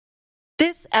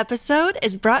This episode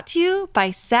is brought to you by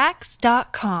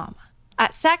Sax.com.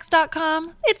 At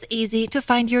Sax.com, it's easy to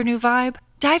find your new vibe.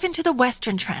 Dive into the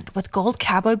Western trend with gold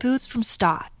cowboy boots from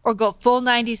Stott, or go full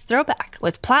 90s throwback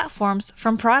with platforms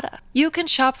from Prada. You can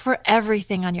shop for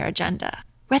everything on your agenda,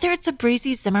 whether it's a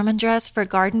breezy Zimmermann dress for a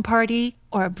garden party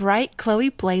or a bright Chloe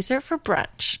blazer for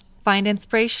brunch. Find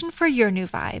inspiration for your new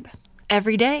vibe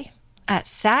every day at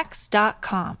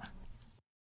Sax.com.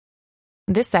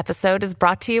 This episode is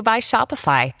brought to you by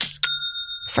Shopify.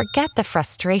 Forget the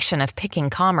frustration of picking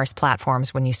commerce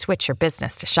platforms when you switch your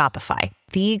business to Shopify,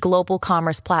 the global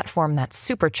commerce platform that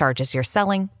supercharges your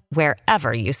selling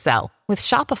wherever you sell. With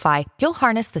Shopify, you'll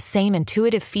harness the same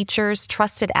intuitive features,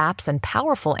 trusted apps, and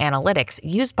powerful analytics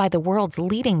used by the world's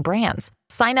leading brands.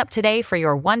 Sign up today for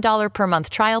your $1 per month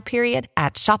trial period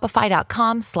at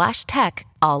shopify.com/tech,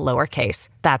 all lowercase.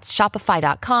 That's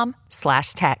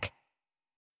shopify.com/tech.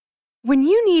 When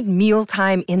you need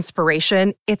mealtime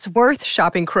inspiration, it's worth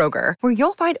shopping Kroger, where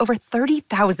you'll find over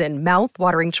 30,000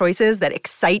 mouth-watering choices that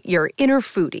excite your inner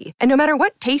foodie. And no matter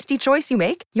what tasty choice you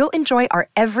make, you'll enjoy our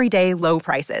everyday low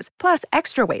prices, plus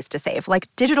extra ways to save, like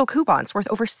digital coupons worth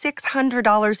over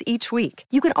 $600 each week.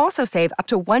 You can also save up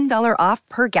to $1 off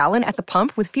per gallon at the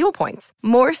pump with fuel points.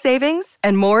 More savings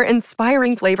and more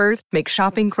inspiring flavors make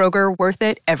shopping Kroger worth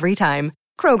it every time.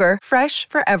 Kroger, fresh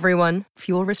for everyone.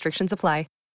 Fuel restrictions apply.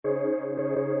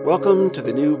 Welcome to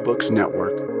the New Books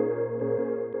Network.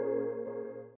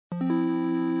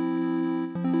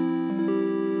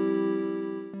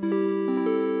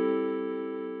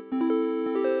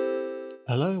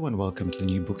 Hello and welcome to the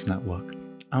New Books Network.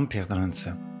 I'm Pierre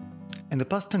Delancey. In the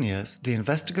past 10 years, the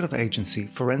investigative agency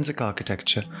Forensic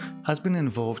Architecture has been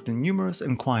involved in numerous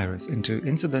inquiries into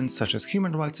incidents such as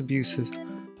human rights abuses,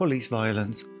 police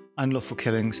violence, unlawful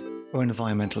killings, or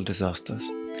environmental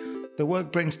disasters. The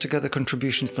work brings together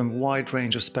contributions from a wide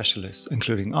range of specialists,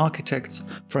 including architects,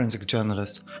 forensic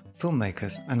journalists,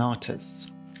 filmmakers, and artists.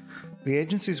 The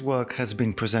agency's work has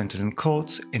been presented in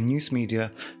courts, in news media,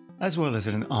 as well as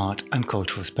in art and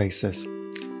cultural spaces.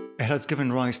 It has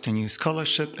given rise to new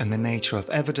scholarship in the nature of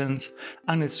evidence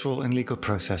and its role in legal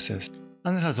processes,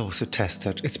 and it has also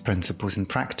tested its principles in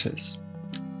practice.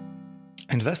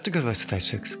 Investigative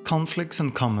Aesthetics, Conflicts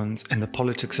and Commons in the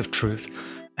Politics of Truth,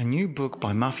 a new book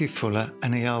by Matthew Fuller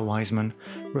and Eyal Weizman,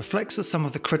 reflects on some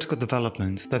of the critical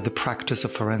developments that the practice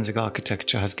of forensic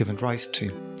architecture has given rise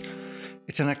to.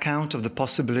 It's an account of the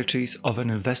possibilities of an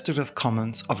investigative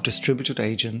commons of distributed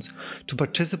agents to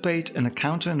participate in a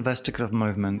counter-investigative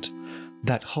movement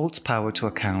that holds power to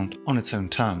account on its own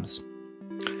terms.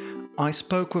 I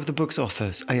spoke with the book's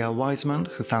authors, Eyal Weizman,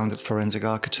 who founded Forensic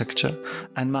Architecture,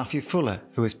 and Matthew Fuller,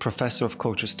 who is Professor of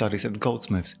Cultural Studies at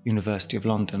Goldsmiths, University of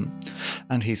London,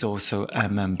 and he's also a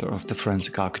member of the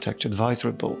Forensic Architecture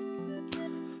Advisory Board.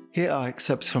 Here are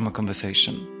excerpts from a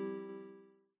conversation.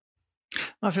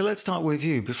 Matthew, let's start with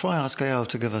you. Before I ask Eyal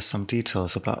to give us some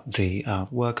details about the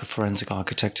work of forensic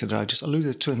architecture that I just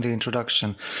alluded to in the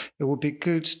introduction, it would be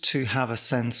good to have a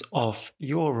sense of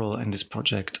your role in this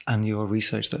project and your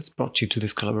research that's brought you to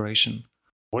this collaboration.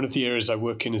 One of the areas I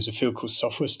work in is a field called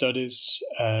software studies,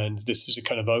 and this is a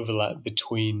kind of overlap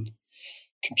between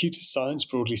computer science,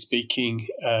 broadly speaking,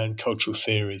 and cultural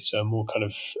theory, so a more kind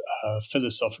of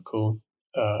philosophical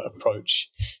approach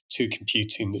to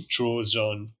computing that draws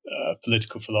on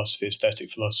political philosophy, aesthetic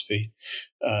philosophy,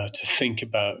 to think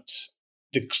about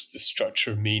the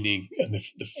structure of meaning and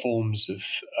the forms of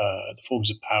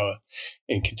power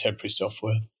in contemporary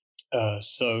software.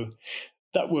 So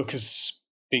that work has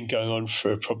been going on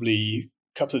for probably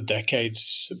a couple of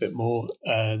decades, a bit more,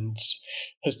 and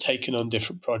has taken on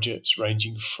different projects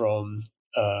ranging from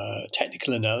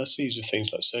technical analyses of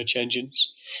things like search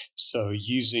engines. So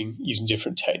using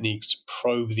different techniques to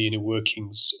probe the inner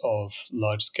workings of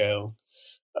large-scale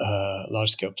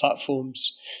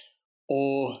platforms,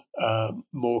 or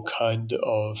more kind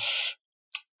of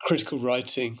critical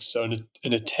writing. So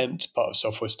an attempt, part of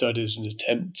software studies, an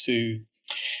attempt to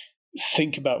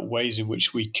think about ways in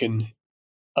which we can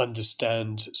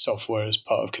understand software as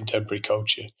part of contemporary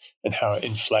culture and how it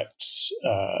inflects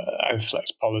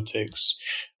politics,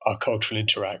 our cultural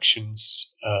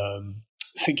interactions,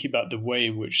 thinking about the way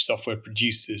in which software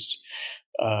produces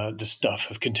the stuff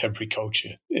of contemporary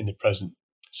culture in the present.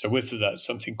 So whether that's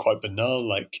something quite banal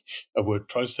like a word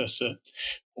processor,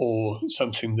 or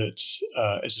something that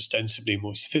is ostensibly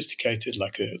more sophisticated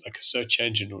like a search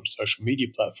engine or a social media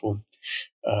platform,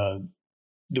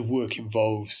 the work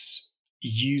involves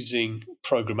using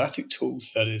programmatic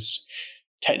tools, that is,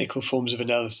 technical forms of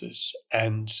analysis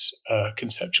and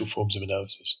conceptual forms of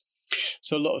analysis.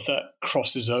 So a lot of that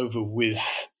crosses over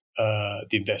with the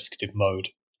investigative mode.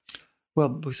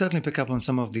 Well, we'll certainly pick up on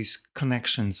some of these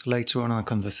connections later on in our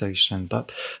conversation.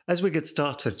 But as we get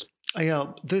started,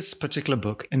 Eyal, this particular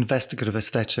book, Investigative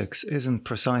Aesthetics, isn't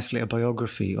precisely a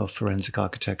biography of Forensic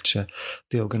Architecture,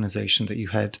 the organization that you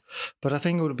head. But I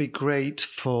think it would be great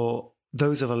for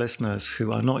those of our listeners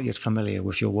who are not yet familiar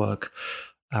with your work,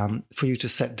 for you to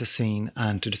set the scene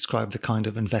and to describe the kind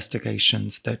of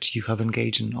investigations that you have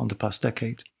engaged in the past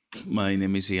decade. My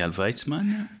name is Eyal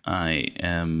Weizman. I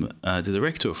am the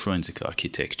director of Forensic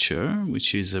Architecture,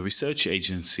 which is a research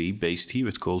agency based here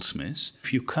at Goldsmiths.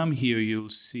 If you come here, you'll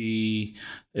see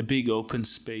a big open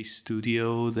space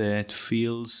studio that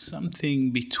feels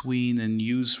something between a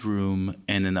newsroom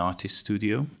and an artist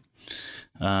studio.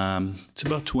 It's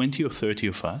about 20 or 30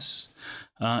 of us.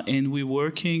 And we're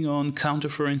working on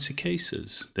counter-forensic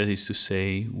cases. That is to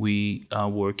say, we are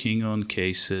working on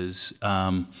cases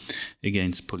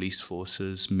against police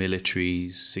forces,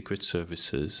 militaries, secret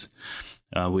services.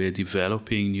 We're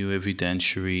developing new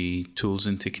evidentiary tools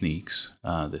and techniques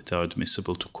that are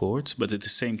admissible to courts, but at the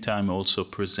same time also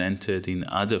presented in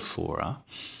other fora,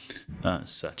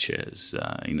 such as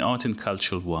in art and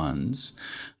cultural ones,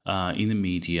 in the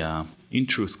media, in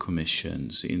truth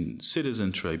commissions, in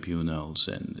citizen tribunals,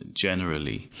 and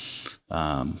generally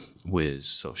with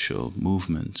social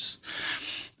movements.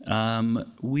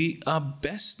 We are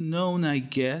best known, I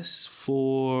guess,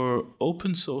 for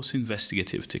open source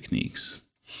investigative techniques.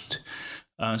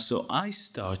 So I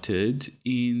started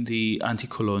in the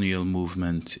anti-colonial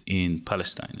movement in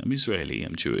Palestine. I'm Israeli,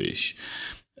 I'm Jewish,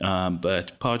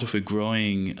 but part of a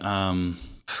growing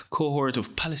cohort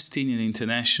of Palestinian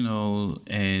international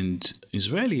and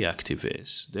Israeli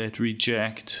activists that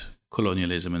reject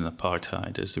colonialism and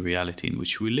apartheid as the reality in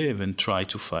which we live and try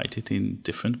to fight it in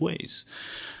different ways.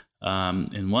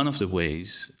 And one of the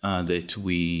ways that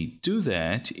we do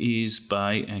that is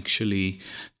by actually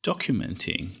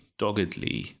documenting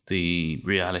doggedly the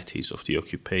realities of the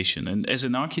occupation. And as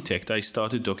an architect, I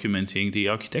started documenting the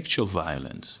architectural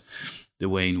violence, the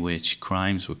way in which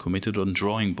crimes were committed on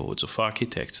drawing boards of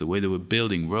architects, the way they were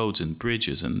building roads and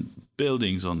bridges and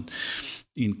buildings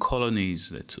in colonies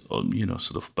that,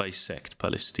 sort of bisect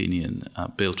Palestinian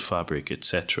built fabric,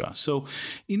 etc. So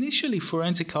initially,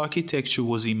 forensic architecture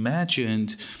was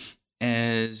imagined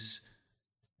as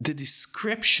the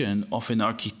description of an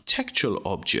architectural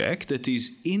object that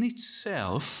is in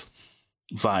itself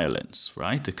violence,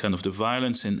 right? The kind of the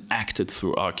violence enacted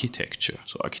through architecture.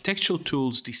 So architectural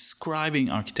tools describing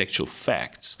architectural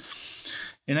facts.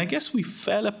 And I guess we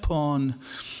fell upon,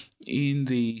 in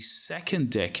the second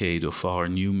decade of our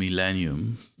new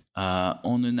millennium,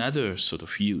 on another sort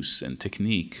of use and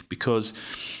technique, because,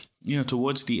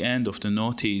 towards the end of the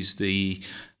noughties, the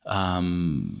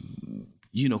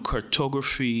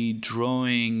cartography,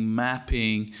 drawing,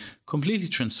 mapping completely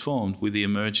transformed with the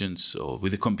emergence or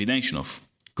with the combination of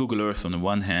Google Earth on the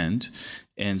one hand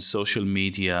and social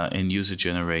media and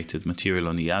user-generated material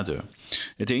on the other,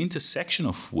 at the intersection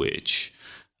of which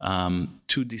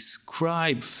to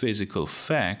describe physical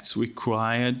facts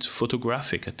required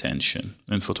photographic attention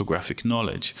and photographic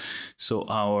knowledge. So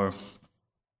our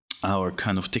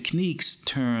kind of techniques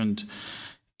turned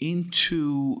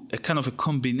into a kind of a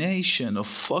combination of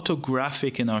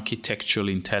photographic and architectural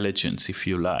intelligence, if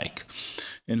you like.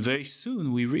 And very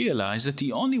soon we realized that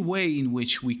the only way in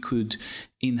which we could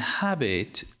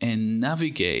inhabit and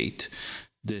navigate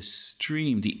the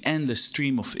stream, the endless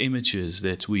stream of images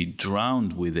that we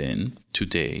drowned within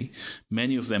today,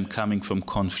 many of them coming from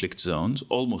conflict zones,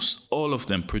 almost all of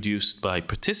them produced by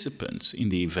participants in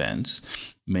the events,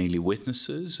 mainly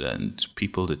witnesses and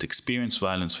people that experience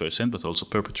violence firsthand, but also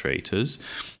perpetrators.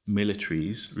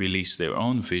 Militaries release their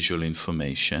own visual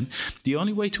information. The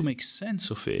only way to make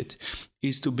sense of it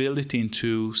is to build it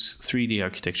into 3D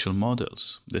architectural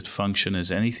models that function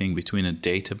as anything between a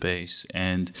database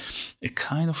and a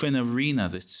kind of an arena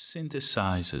that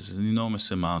synthesizes an enormous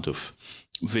amount of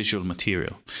visual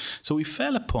material. So we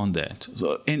fell upon that.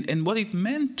 And what it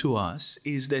meant to us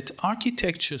is that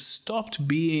architecture stopped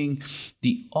being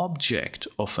the object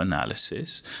of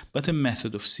analysis, but a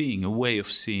method of seeing, a way of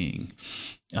seeing.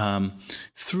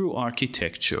 Through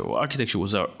architecture, architecture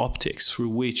was our optics through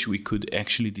which we could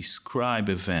actually describe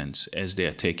events as they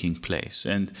are taking place.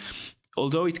 And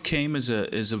although it came as a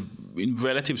in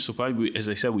relative surprise, as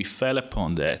I said, we fell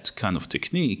upon that kind of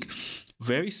technique.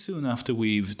 Very soon after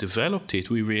we've developed it,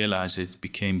 we realized it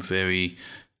became very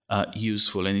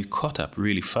useful, and it caught up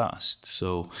really fast.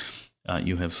 So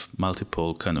you have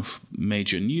multiple kind of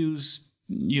major news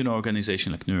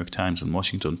organizations like New York Times and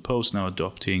Washington Post now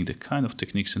adopting the kind of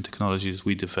techniques and technologies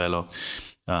we develop,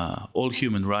 all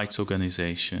human rights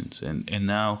organizations, and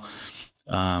now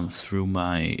through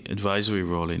my advisory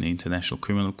role in the International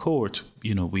Criminal Court,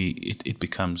 it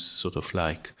becomes sort of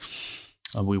like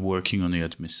we're working on the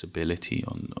admissibility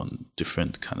on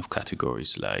different kind of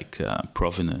categories like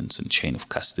provenance and chain of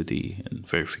custody and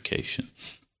verification.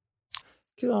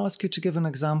 Could I ask you to give an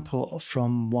example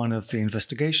from one of the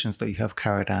investigations that you have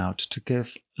carried out to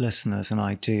give listeners an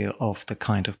idea of the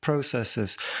kind of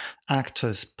processes,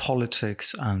 actors,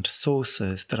 politics, and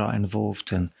sources that are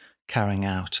involved in carrying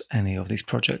out any of these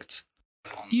projects?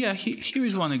 Yeah, here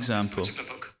is one example.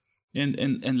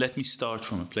 And let me start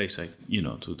from a place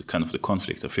to the kind of the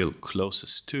conflict I feel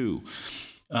closest to.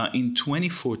 In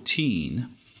 2014,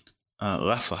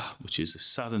 Rafah, which is the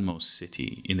southernmost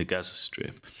city in the Gaza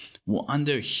Strip, were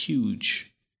under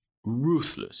huge,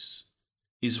 ruthless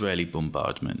Israeli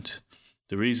bombardment.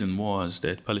 The reason was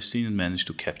that Palestinians managed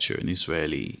to capture an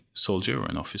Israeli soldier or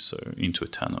an officer into a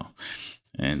tunnel.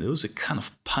 And there was a kind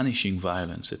of punishing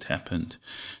violence that happened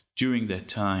during that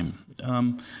time.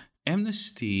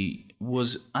 Amnesty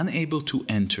was unable to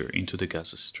enter into the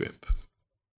Gaza Strip.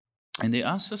 And they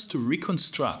asked us to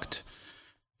reconstruct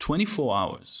 24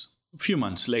 hours. A few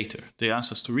months later, they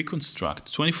asked us to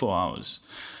reconstruct 24 hours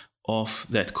of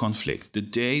that conflict, the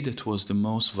day that was the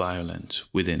most violent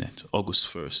within it, August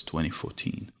 1st,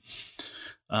 2014.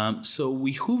 So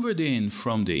we hoovered in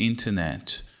from the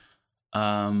internet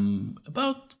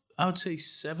about, I would say,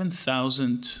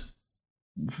 7,000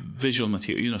 visual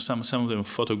material. Some of them were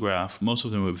photographed, most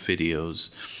of them were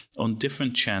videos on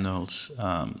different channels,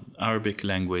 Arabic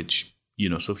language,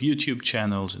 so YouTube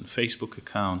channels and Facebook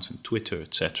accounts and Twitter,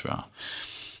 etc.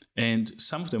 And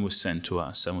some of them were sent to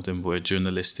us. Some of them were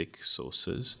journalistic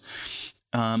sources.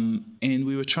 And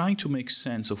we were trying to make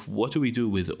sense of what do we do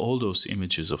with all those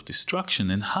images of destruction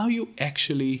and how you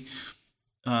actually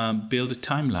build a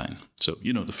timeline. So,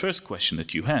 the first question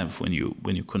that you have when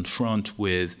you confront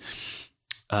with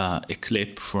a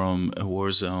clip from a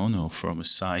war zone or from a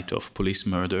site of police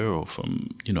murder or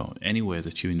from, anywhere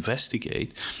that you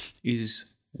investigate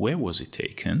is where was it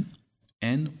taken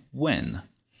and when?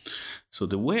 So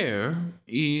the where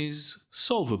is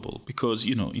solvable because,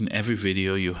 in every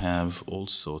video you have all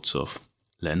sorts of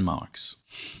landmarks.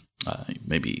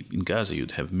 Maybe in Gaza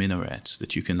you'd have minarets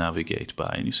that you can navigate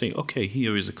by and you say, okay,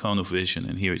 here is a cone of vision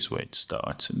and here is where it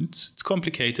starts. And it's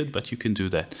complicated, but you can do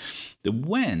that. The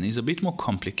when is a bit more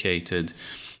complicated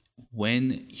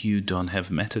when you don't have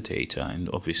metadata, and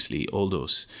obviously all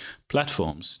those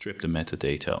platforms strip the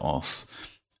metadata off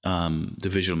the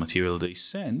visual material they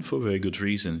send for very good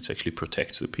reason. It actually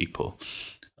protects the people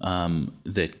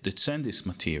that send this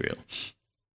material.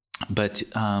 But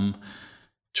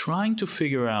trying to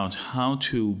figure out how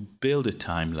to build a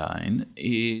timeline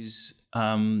is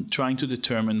trying to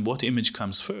determine what image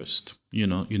comes first. You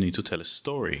need to tell a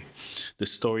story. The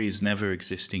story is never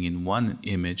existing in one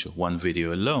image or one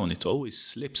video alone. It always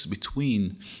slips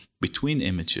between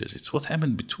images. It's what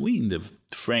happened between the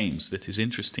frames that is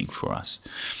interesting for us.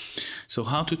 So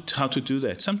how to do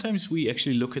that? Sometimes we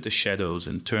actually look at the shadows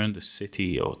and turn the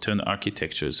city or turn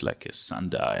architectures like a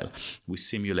sundial. We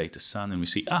simulate the sun and we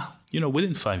see,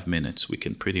 within 5 minutes we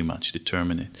can pretty much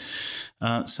determine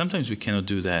it. Sometimes we cannot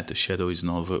do that. The shadow is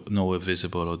nowhere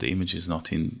visible or the image is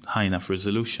not in high enough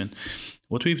resolution.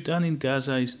 What we've done in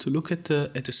Gaza is to look at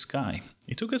the sky.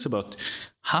 It took us about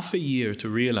half a year to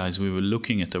realize we were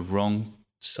looking at the wrong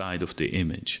side of the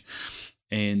image.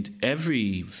 And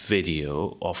every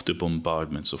video of the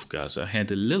bombardments of Gaza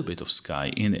had a little bit of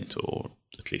sky in it, or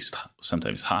at least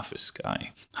sometimes half a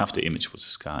sky. Half the image was a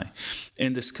sky.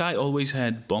 And the sky always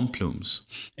had bomb plumes.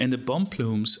 And the bomb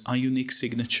plumes are unique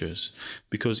signatures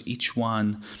because each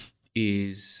one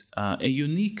is a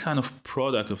unique kind of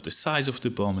product of the size of the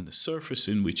bomb and the surface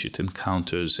in which it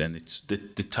encounters, and it's the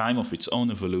time of its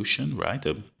own evolution, right?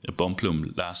 A bomb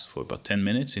plume lasts for about 10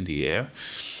 minutes in the air.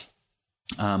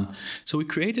 So we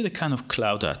created a kind of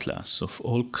cloud atlas of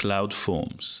all cloud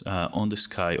forms on the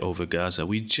sky over Gaza.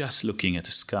 We're just looking at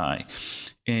the sky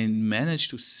and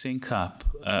managed to sync up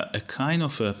a kind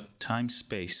of a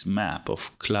time-space map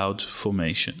of cloud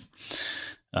formation,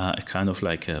 a kind of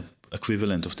like a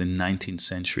equivalent of the 19th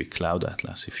century cloud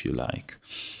atlas, if you like.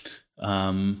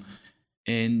 And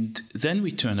then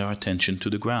we turned our attention to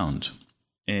the ground.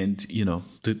 And,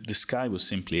 the sky was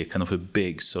simply a kind of a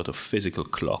big sort of physical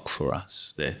clock for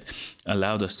us that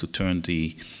allowed us to turn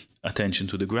the attention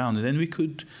to the ground. And then we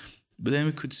could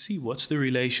see what's the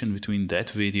relation between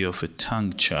that video of a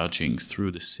tank charging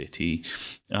through the city,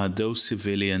 those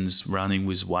civilians running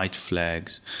with white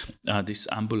flags, this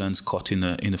ambulance caught in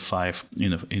a fire,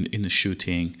 in a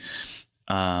shooting,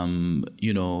 sound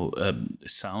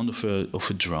of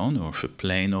a drone or of a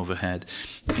plane overhead.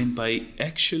 And by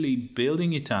actually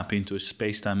building it up into a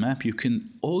space-time map, you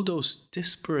can, all those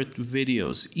disparate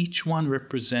videos, each one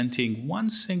representing one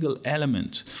single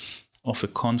element of a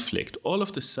conflict, all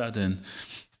of a sudden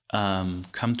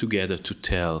come together to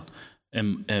tell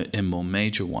a more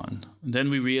major one. And then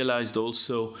we realized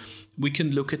also we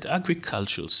can look at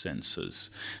agricultural sensors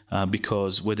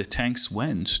because where the tanks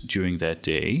went during that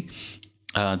day,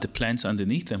 the plants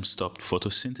underneath them stopped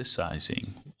photosynthesizing.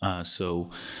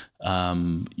 Agricultural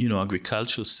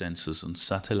sensors on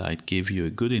satellite give you a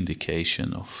good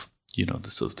indication of,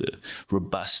 the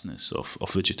robustness of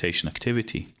vegetation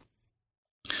activity.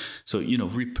 So,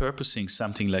 repurposing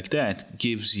something like that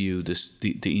gives you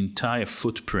the entire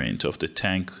footprint of the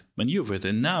tank maneuvered,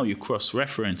 and now you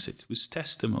cross-reference it with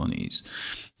testimonies,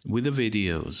 with the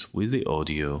videos, with the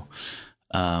audio,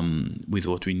 with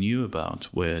what we knew about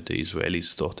where the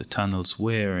Israelis thought the tunnels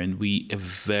were, and a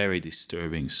very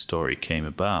disturbing story came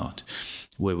about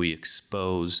where we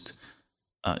exposed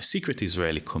a secret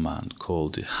Israeli command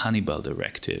called the Hannibal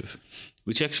Directive,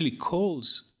 which actually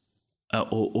calls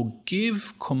or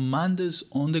give commanders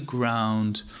on the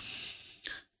ground,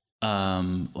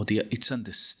 its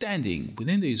understanding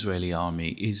within the Israeli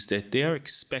army is that they are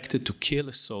expected to kill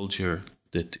a soldier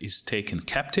that is taken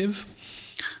captive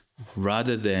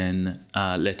rather than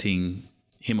letting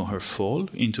him or her fall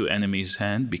into enemy's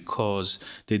hand because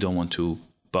they don't want to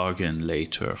bargain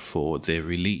later for their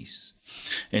release.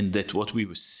 And that what we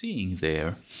were seeing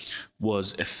there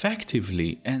was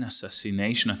effectively an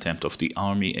assassination attempt of the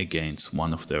army against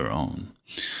one of their own.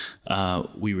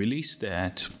 We released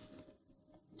that.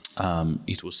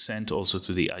 It was sent also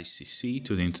to the ICC,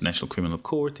 to the International Criminal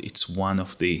Court. It's one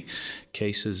of the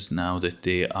cases now that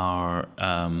they are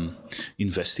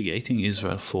investigating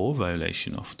Israel for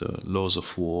violation of the laws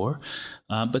of war.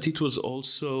 But it was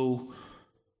also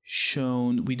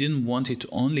shown, we didn't want it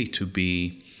only to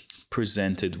be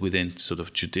presented within sort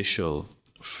of judicial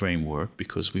framework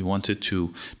because we wanted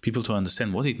people to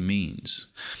understand what it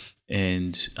means.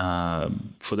 And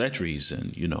for that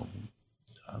reason,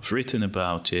 I've written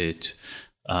about it,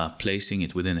 placing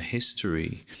it within a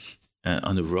history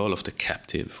on the role of the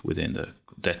captive within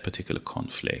that particular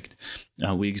conflict.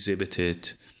 We exhibit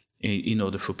it in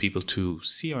order for people to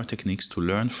see our techniques, to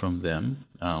learn from them.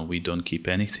 We don't keep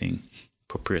anything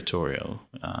proprietorial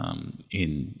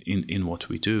in what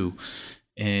we do.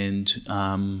 And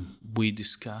we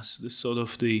discuss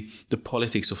the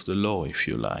politics of the law, if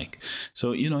you like.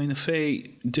 So, in a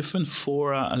way, different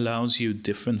fora allows you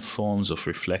different forms of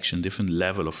reflection, different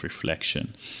level of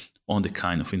reflection on the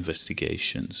kind of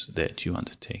investigations that you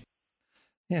undertake.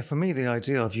 Yeah, for me, the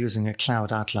idea of using a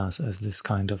cloud atlas as this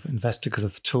kind of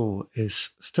investigative tool is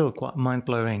still quite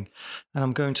mind-blowing. And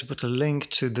I'm going to put a link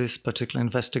to this particular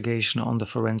investigation on the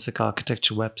Forensic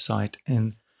Architecture website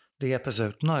in the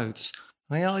episode notes.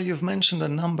 Eyal, you've mentioned a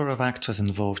number of actors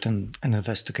involved in an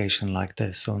investigation like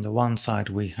this. So on the one side,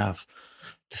 we have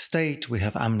the state, we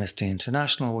have Amnesty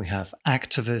International, we have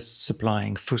activists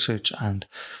supplying footage and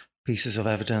pieces of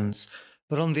evidence.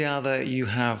 But on the other, you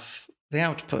have the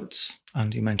outputs.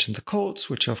 And you mentioned the courts,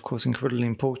 which are, of course, incredibly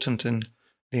important in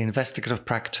the investigative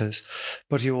practice.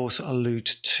 But you also allude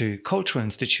to cultural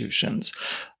institutions.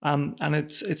 And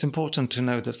it's important to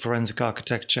know that forensic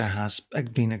architecture has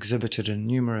been exhibited in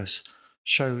numerous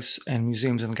shows in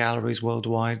museums and galleries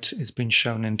worldwide. It's been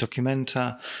shown in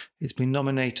Documenta. It's been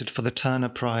nominated for the Turner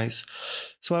Prize.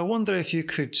 So I wonder if you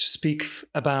could speak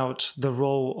about the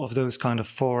role of those kind of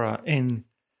fora in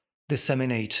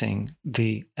disseminating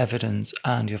the evidence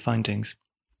and your findings.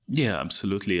 Yeah,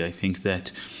 absolutely. I think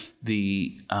that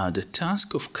the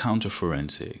task of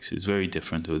counterforensics is very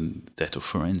different than that of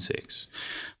forensics.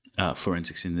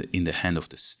 Forensics in the hand of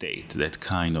the state, that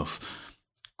kind of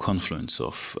confluence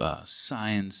of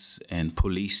science and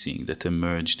policing that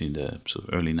emerged in the sort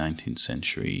of early 19th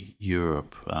century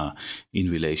Europe in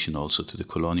relation also to the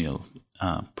colonial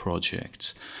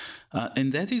projects.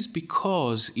 And that is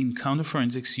because in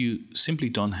counterforensics, you simply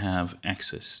don't have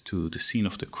access to the scene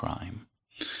of the crime.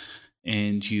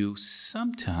 And you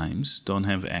sometimes don't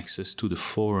have access to the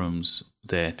forums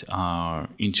that are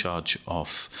in charge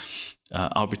of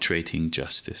arbitrating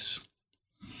justice.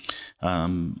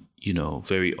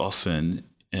 Very often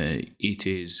it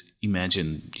is,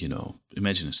 imagine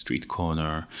a street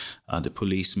corner, the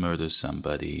police murders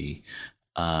somebody,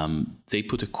 they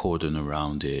put a cordon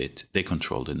around it, they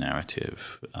control the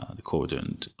narrative. The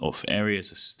cordon of area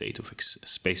is a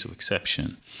space of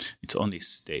exception. It's only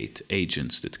state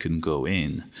agents that can go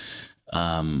in.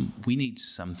 We need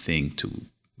something to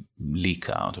leak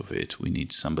out of it. We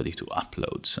need somebody to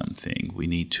upload something. We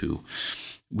need to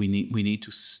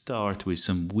start with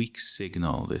some weak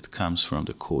signal that comes from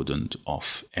the cordoned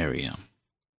off area.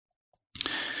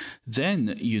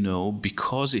 Then,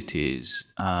 because it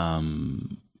is a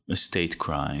state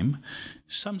crime,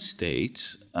 some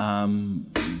states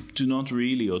do not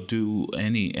really or do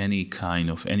any kind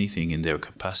of anything in their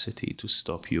capacity to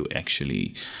stop you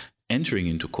actually entering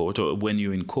into court, or when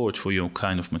you're in court, for your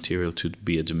kind of material to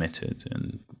be admitted.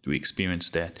 And we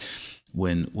experienced that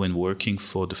when working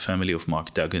for the family of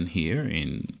Mark Duggan here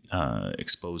in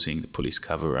exposing the police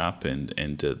cover-up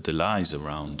and the lies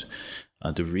around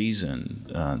the reason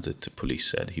that the police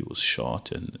said he was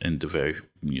shot, and the very,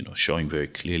 showing very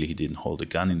clearly he didn't hold a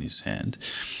gun in his hand.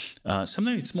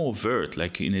 Sometimes it's more overt,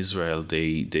 like in Israel,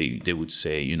 they would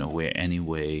say, we're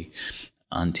anyway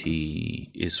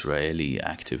anti-Israeli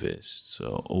activists,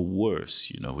 or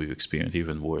worse. We've experienced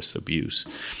even worse abuse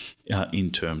in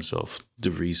terms of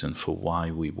the reason for why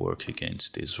we work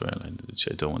against Israel, and which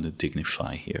I don't want to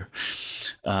dignify here.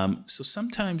 So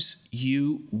sometimes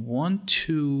you want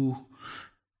to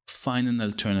find an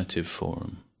alternative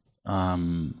forum.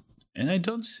 And I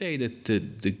don't say that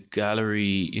the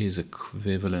gallery is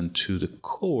equivalent to the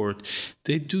court.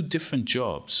 They do different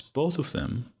jobs. Both of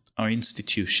them are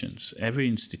institutions. Every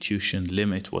institution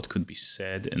limits what could be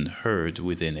said and heard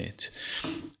within it.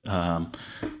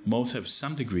 Both have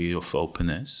some degree of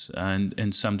openness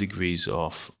and some degrees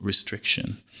of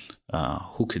restriction.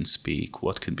 Who can speak,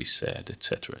 what can be said,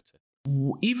 etc.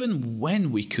 Even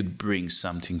when we could bring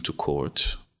something to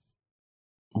court,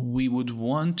 we would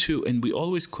want to, and we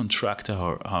always contract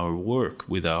our work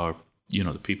with our,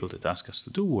 the people that ask us to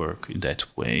do work in that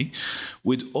way,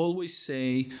 we'd always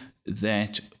say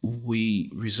that we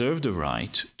reserve the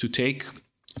right to take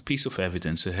a piece of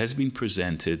evidence that has been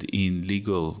presented in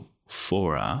legal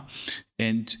fora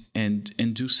and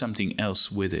do something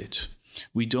else with it.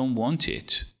 We don't want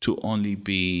it to only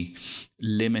be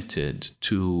limited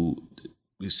to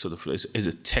sort of as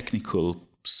a technical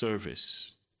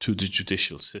service to the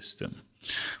judicial system.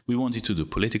 We want it to do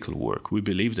political work. We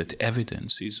believe that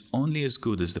evidence is only as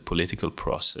good as the political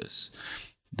process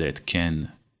that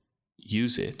can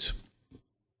use it.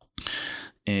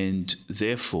 And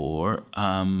therefore,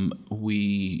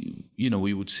 we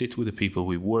would sit with the people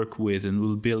we work with, and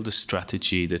we'll build a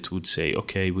strategy that would say,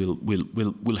 okay,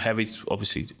 we'll have it.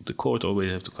 Obviously, the court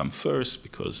always have to come first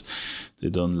because they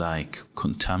don't like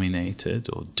contaminated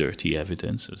or dirty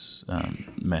evidence, as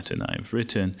Matt and I have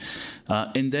written.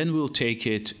 And then we'll take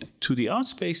it to the art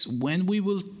space when we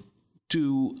will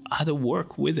do other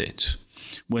work with it.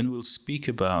 When we'll speak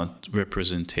about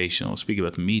representation, we'll speak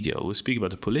about media, we'll speak about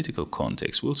the political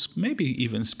context, we'll maybe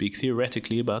even speak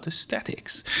theoretically about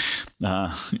aesthetics,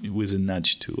 with a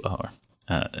nudge to our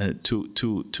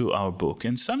to our book.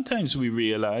 And sometimes we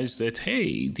realize that,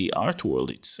 hey, the art world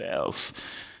itself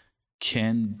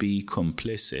can be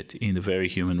complicit in the very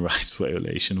human rights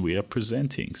violation we are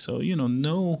presenting. So,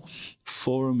 no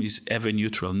forum is ever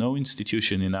neutral. No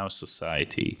institution in our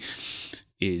society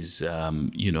is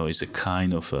a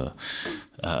kind of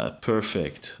a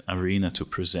perfect arena to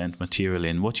present material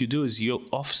in. What you do is you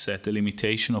offset the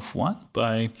limitation of one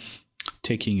by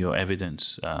taking your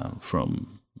evidence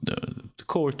from the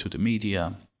court to the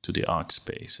media, to the art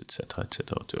space, etc.,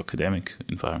 to academic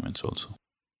environments also.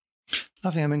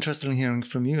 Avi, I'm interested in hearing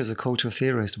from you as a cultural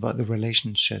theorist about the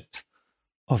relationship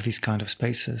of these kind of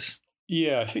spaces.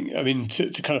 Yeah,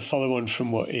 to kind of follow on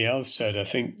from what Eyal said, I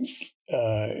think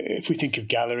if we think of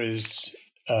galleries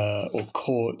or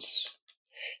courts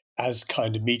as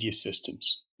kind of media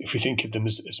systems, if we think of them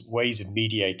as ways of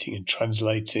mediating and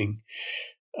translating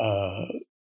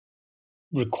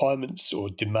requirements or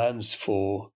demands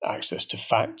for access to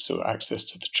facts or access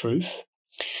to the truth,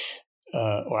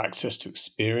 or access to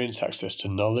experience, access to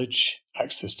knowledge,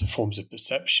 access to forms of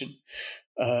perception,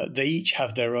 they each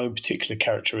have their own particular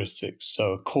characteristics.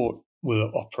 So a court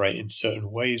will operate in certain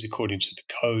ways according to the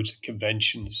codes and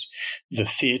conventions, the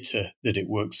theatre that it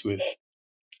works with.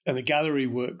 And the gallery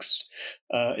works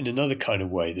in another kind of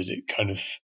way, that it kind of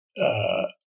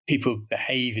people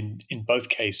behave in both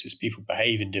cases, people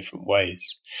behave in different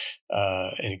ways.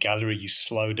 In a gallery, you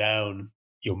slow down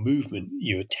your movement,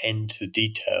 you attend to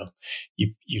detail,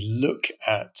 you look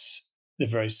at the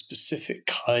very specific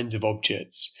kinds of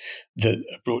objects that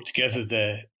are brought together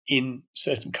there in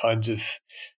certain kinds of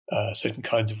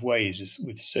ways,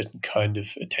 with certain kind of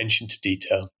attention to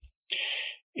detail.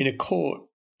 In a court,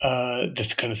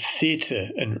 the kind of theatre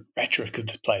and rhetoric of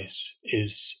the place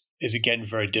is is again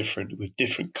very different, with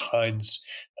different kinds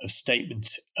of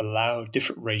statements allow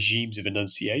different regimes of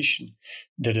enunciation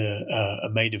that are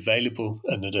made available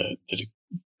and that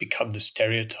become the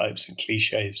stereotypes and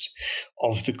cliches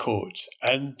of the court,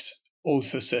 and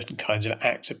also certain kinds of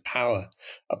acts of power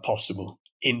are possible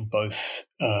in both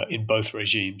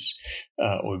regimes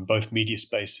or in both media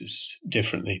spaces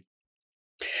differently.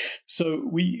 So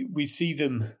we see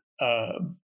them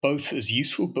both as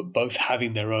useful, but both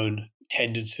having their own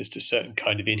tendencies to certain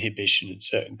kind of inhibition and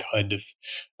certain kind of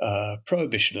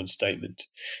prohibition on statement,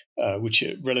 which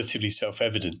are relatively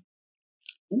self-evident.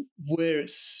 Where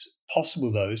it's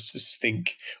possible, though, is to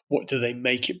think, what do they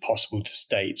make it possible to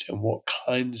state, and what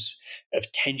kinds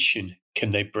of tension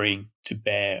can they bring to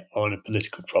bear on a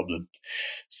political problem?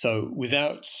 So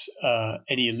without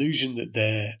any illusion that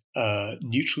they're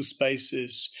neutral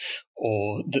spaces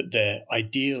or that they're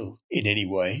ideal in any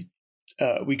way,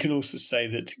 we can also say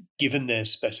that given their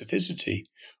specificity,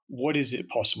 what is it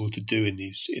possible to do in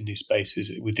these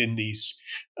spaces within these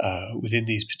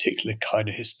particular kind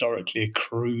of historically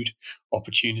accrued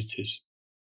opportunities?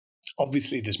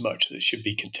 Obviously, there's much that should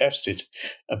be contested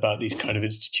about these kind of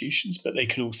institutions, but they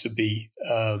can also be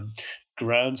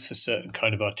grounds for certain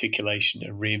kind of articulation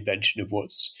and reinvention of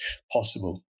what's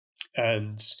possible.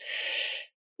 And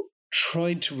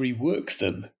trying to rework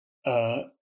them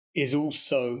is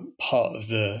also part of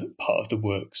the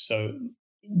work. So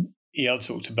Eyal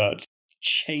talked about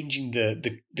changing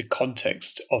the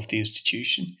context of the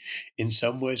institution in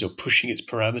some ways, or pushing its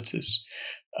parameters,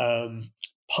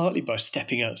 partly by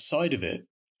stepping outside of it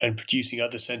and producing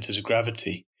other centers of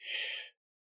gravity.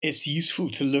 It's useful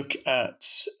to look at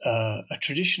a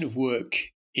tradition of work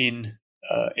in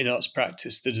arts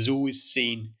practice that has always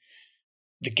seen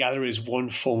the gallery as one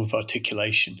form of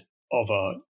articulation of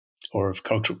art or of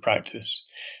cultural practice,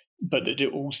 but that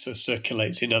it also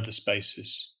circulates in other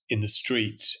spaces, in the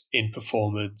streets, in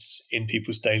performance, in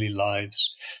people's daily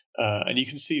lives. And you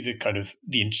can see the kind of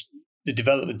the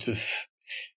development of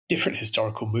different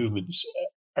historical movements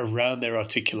around their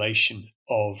articulation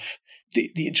of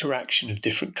the interaction of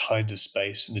different kinds of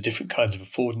space and the different kinds of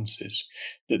affordances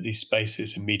that these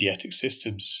spaces and mediatic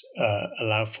systems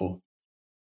allow for.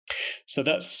 So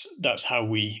that's how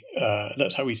we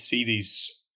see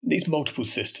these multiple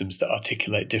systems that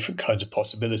articulate different kinds of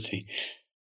possibility.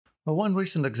 Well, one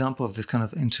recent example of this kind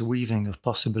of interweaving of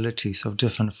possibilities of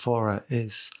different fora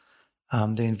is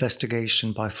the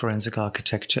investigation by Forensic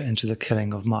Architecture into the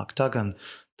killing of Mark Duggan.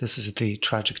 This is the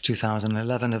tragic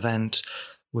 2011 event,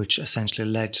 which essentially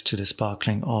led to the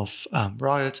sparkling of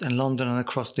riots in London and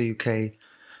across the UK.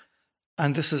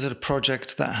 And this is a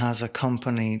project that has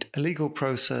accompanied a legal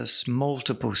process,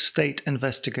 multiple state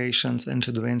investigations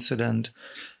into the incident.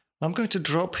 I'm going to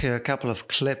drop here a couple of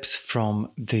clips from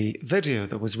the video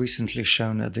that was recently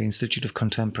shown at the Institute of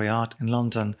Contemporary Art in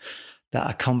London that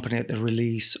accompanied the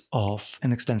release of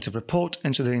an extensive report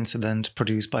into the incident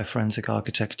produced by Forensic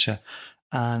Architecture.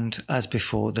 And as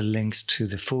before, the links to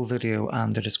the full video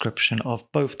and the description of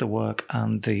both the work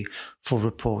and the full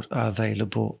report are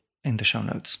available in the show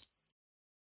notes.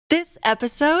 This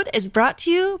episode is brought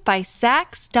to you by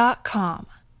Saks.com.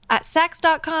 At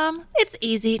Saks.com, it's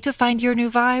easy to find your new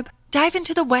vibe. Dive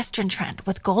into the Western trend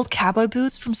with gold cowboy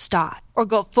boots from Stott, or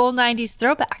go full 90s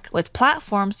throwback with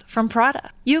platforms from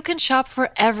Prada. You can shop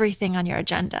for everything on your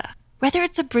agenda, whether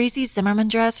it's a breezy Zimmermann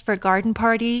dress for a garden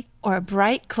party or a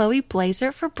bright Chloe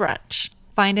blazer for brunch.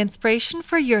 Find inspiration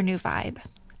for your new vibe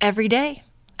every day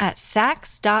at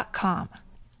Saks.com.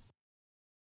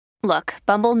 Look,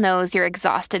 Bumble knows you're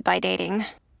exhausted by dating.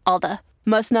 All the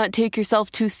must not take yourself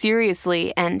too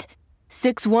seriously and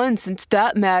 6'1" since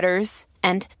that matters.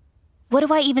 And what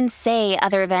do I even say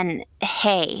other than,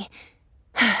 hey?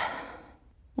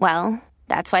 Well,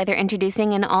 that's why they're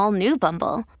introducing an all-new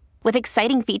Bumble, with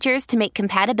exciting features to make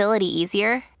compatibility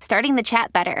easier, starting the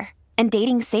chat better, and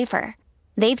dating safer.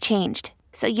 They've changed,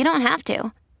 so you don't have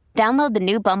to. Download the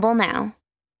new Bumble now.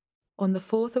 On the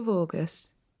 4th of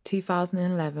August,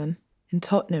 2011, in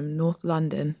Tottenham, North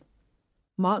London,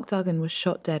 Mark Duggan was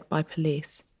shot dead by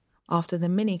police after the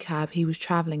minicab he was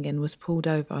travelling in was pulled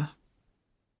over.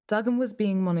 Duggan was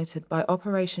being monitored by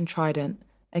Operation Trident,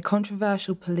 a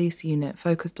controversial police unit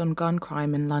focused on gun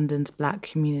crime in London's black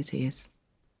communities.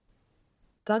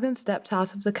 Duggan stepped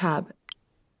out of the cab,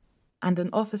 and an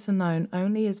officer known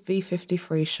only as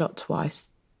V53 shot twice,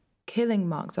 killing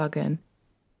Mark Duggan.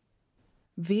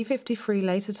 V53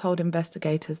 later told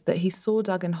investigators that he saw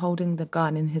Duggan holding the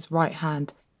gun in his right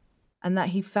hand and that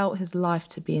he felt his life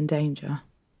to be in danger.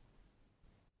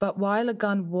 But while a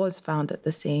gun was found at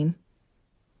the scene,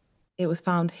 it was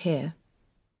found here,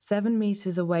 7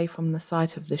 meters away from the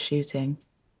site of the shooting,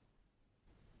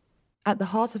 At the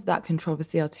heart of that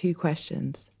controversy are two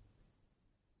questions.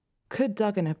 Could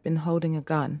Duggan have been holding a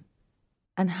gun?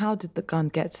 And how did the gun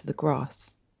get to the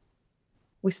grass?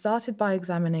 We started by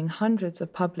examining hundreds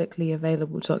of publicly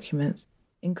available documents,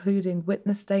 including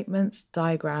witness statements,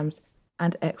 diagrams,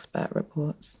 and expert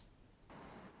reports.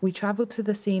 We travelled to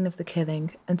the scene of the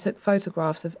killing and took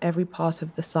photographs of every part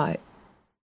of the site.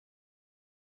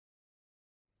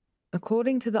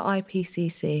 According to the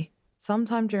IPCC,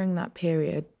 sometime during that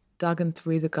period, Duggan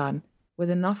threw the gun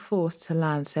with enough force to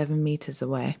land 7 meters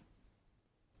away.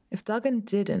 If Duggan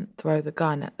didn't throw the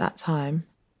gun at that time,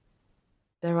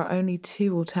 there are only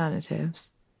two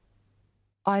alternatives.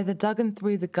 Either Duggan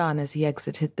threw the gun as he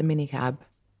exited the minicab,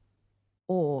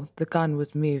 or the gun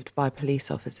was moved by police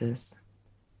officers.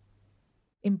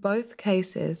 In both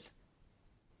cases,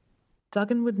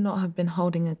 Duggan would not have been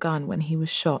holding a gun when he was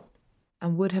shot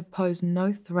and would have posed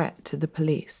no threat to the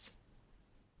police.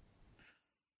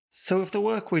 So with the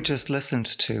work we just listened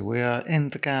to, we are in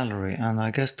the gallery, and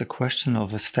I guess the question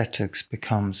of aesthetics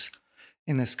becomes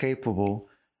inescapable.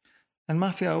 And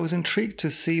Matthew, I was intrigued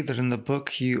to see that in the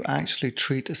book you actually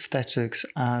treat aesthetics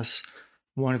as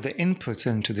one of the inputs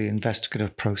into the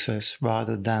investigative process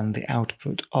rather than the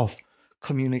output of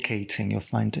communicating your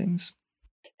findings.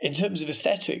 In terms of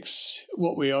aesthetics,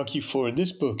 what we argue for in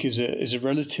this book is a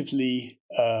relatively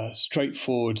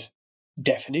straightforward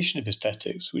definition of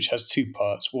aesthetics, which has two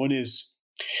parts. One is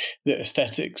that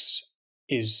aesthetics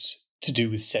is to do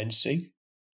with sensing,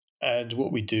 and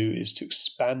what we do is to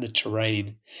expand the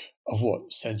terrain of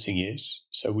what sensing is.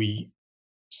 So we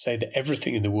say that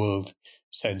everything in the world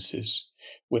senses,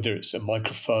 whether it's a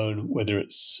microphone, whether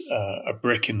it's a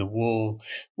brick in the wall,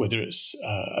 whether it's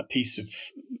a piece of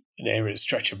an area, a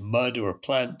stretch of mud or a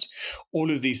plant.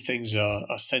 All of these things are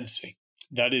sensing.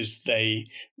 That is, they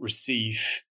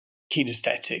receive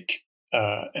kinesthetic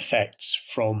effects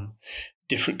from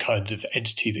different kinds of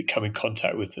entity that come in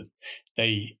contact with them.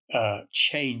 They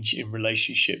change in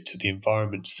relationship to the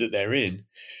environments that they're in,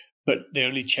 but they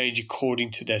only change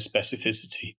according to their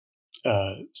specificity.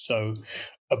 So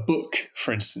a book,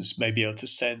 for instance, may be able to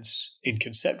sense in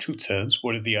conceptual terms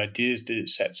what are the ideas that it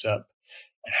sets up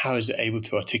and how is it able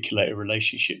to articulate a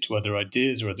relationship to other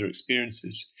ideas or other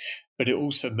experiences. But it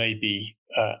also may be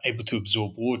able to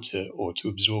absorb water or to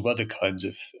absorb other kinds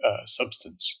of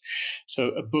substance. So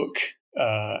a book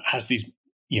has these,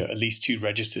 at least two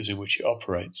registers in which it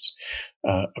operates.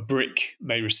 A brick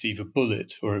may receive a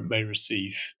bullet, or it may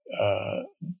receive,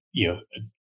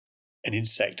 an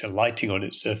insect alighting on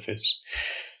its surface,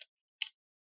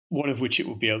 one of which it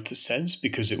will be able to sense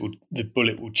because the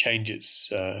bullet will change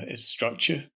its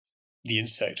structure. The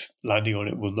insect landing on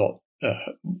it will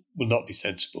not be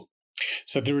sensible.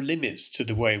 So there are limits to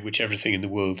the way in which everything in the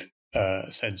world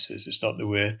senses. It's not that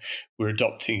we're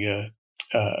adopting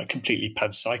a completely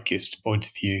panpsychist point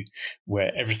of view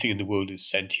where everything in the world is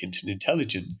sentient and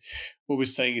intelligent. What we're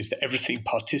saying is that everything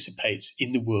participates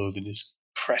in the world and is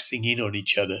pressing in on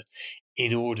each other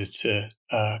in order to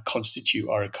constitute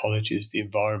our ecologies, the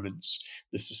environments,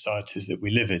 the societies that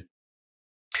we live in.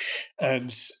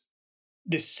 And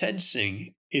this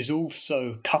sensing is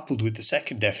also coupled with the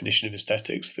second definition of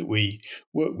aesthetics that we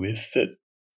work with, that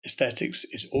aesthetics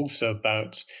is also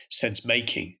about sense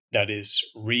making, that is,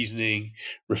 reasoning,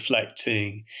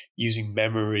 reflecting, using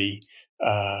memory,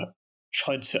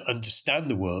 trying to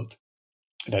understand the world,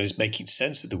 that is, making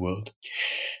sense of the world.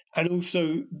 And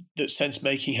also that sense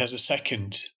making has a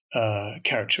second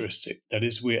characteristic, that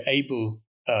is, we're able,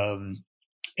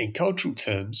 in cultural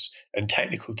terms and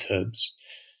technical terms,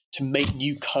 to make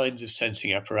new kinds of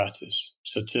sensing apparatus.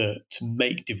 So to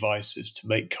make devices, to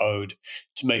make code,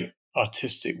 to make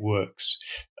artistic works,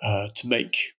 to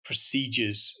make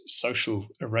procedures, social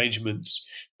arrangements,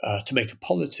 to make a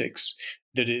politics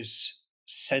that is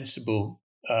sensible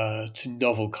to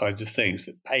novel kinds of things,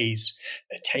 that pays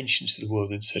attention to the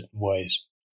world in certain ways.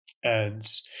 And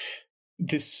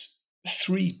this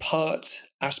three-part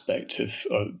aspect of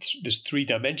there's three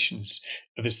dimensions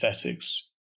of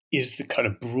aesthetics is the kind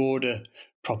of broader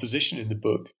proposition in the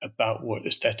book about what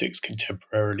aesthetics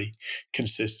contemporarily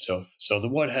consists of. So on the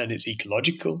one hand, it's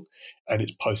ecological and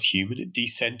it's post-human. It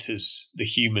decenters the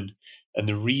human and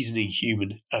the reasoning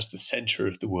human as the center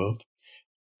of the world.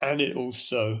 And it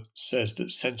also says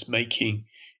that sense-making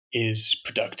is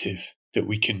productive, that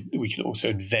we can also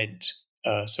invent.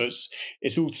 So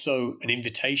it's also an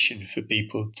invitation for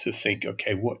people to think,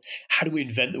 okay, how do we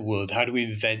invent the world? How do we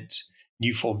invent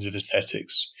new forms of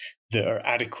aesthetics that are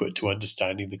adequate to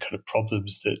understanding the kind of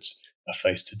problems that are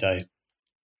faced today?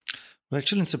 Well, it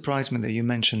shouldn't surprise me that you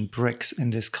mentioned bricks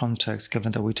in this context,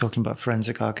 given that we're talking about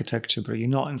forensic architecture, but you're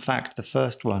not, in fact, the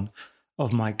first one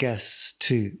of my guests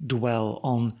to dwell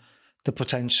on the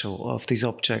potential of these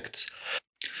objects.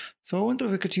 So I wonder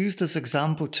if we could use this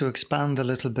example to expand a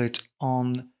little bit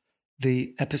on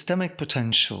the epistemic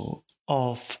potential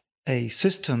of a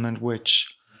system in which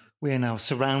we are now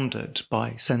surrounded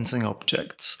by sensing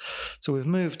objects. So we've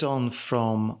moved on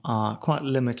from our quite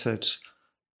limited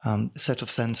set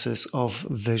of senses of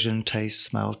vision, taste,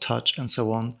 smell, touch, and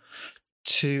so on,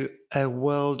 to a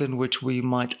world in which we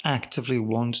might actively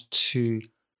want to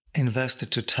invest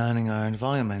into turning our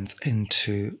environments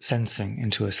into sensing,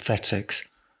 into aesthetics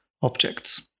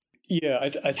objects. Yeah,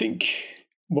 I think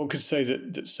one could say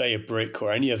that, say, a brick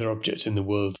or any other object in the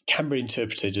world can be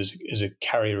interpreted as a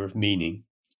carrier of meaning,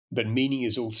 but meaning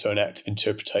is also an act of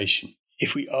interpretation.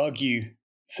 If we argue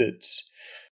that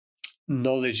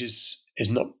knowledge is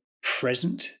not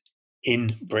present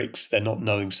in bricks, they're not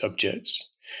knowing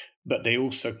subjects, but they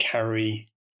also carry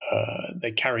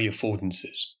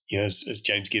affordances, as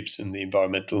James Gibson, the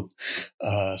environmental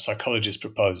psychologist,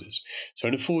 proposes. So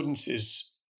an affordance is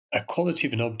a quality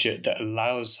of an object that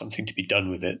allows something to be done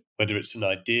with it, whether it's an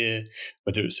idea,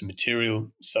 whether it's a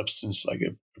material substance like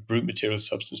a brute material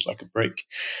substance like a brick.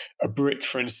 A brick,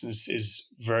 for instance, is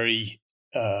very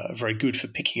good for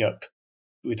picking up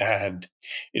with a hand.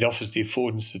 It offers the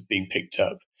affordance of being picked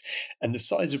up. And the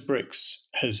size of bricks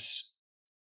has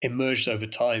emerged over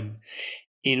time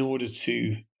in order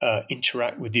to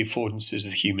interact with the affordances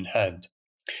of the human hand.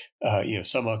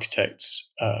 Some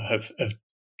architects have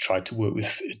tried to work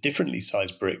with differently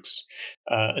sized bricks,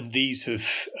 and these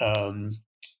have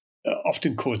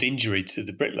often caused injury to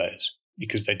the bricklayers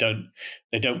because they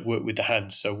don't work with the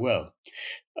hands so well.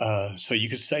 So you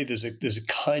could say there's a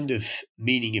kind of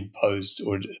meaning imposed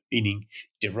or meaning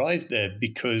derived there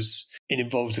because it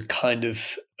involves a kind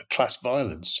of class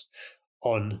violence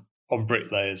on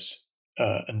bricklayers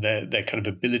and their kind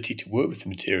of ability to work with the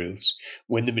materials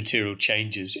when the material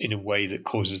changes in a way that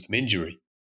causes them injury.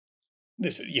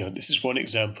 This is one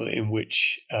example in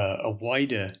which a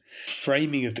wider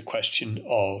framing of the question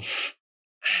of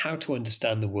how to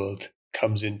understand the world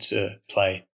comes into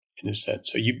play, in a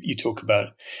sense. So you talk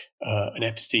about an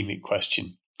epistemic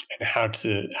question and how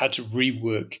to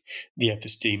rework the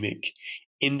epistemic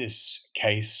in this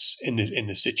case, in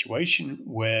this situation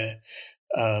where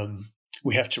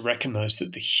we have to recognize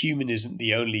that the human isn't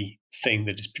the only thing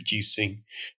that is producing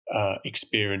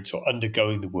experience or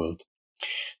undergoing the world.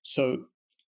 So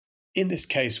in this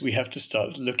case, we have to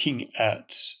start looking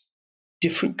at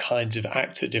different kinds of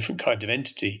actor, different kinds of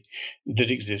entity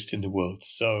that exist in the world.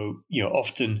 So,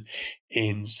 often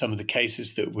in some of the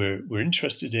cases that we're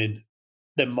interested in,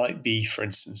 there might be, for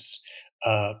instance,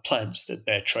 plants that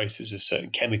bear traces of certain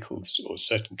chemicals or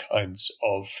certain kinds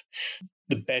of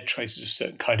that bear traces of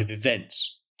certain kind of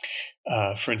events.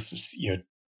 For instance,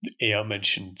 ER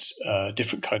mentioned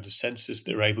different kinds of sensors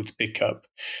that are able to pick up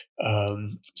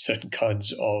certain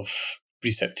kinds of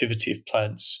receptivity of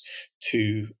plants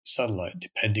to sunlight,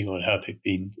 depending on how they've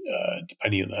been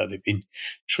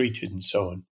treated and so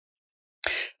on.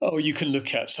 Or you can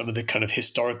look at some of the kind of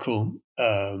historical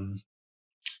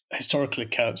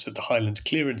accounts of the Highland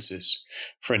clearances,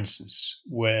 for instance,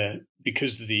 where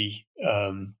because the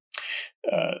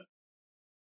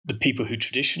people who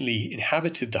traditionally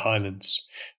inhabited the highlands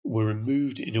were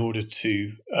removed in order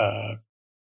to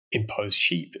impose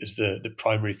sheep as the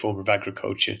primary form of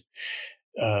agriculture,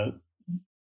 the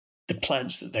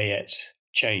plants that they ate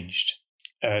changed.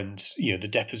 And, the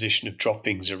deposition of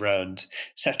droppings around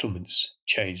settlements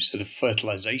changed. So the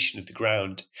fertilization of the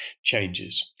ground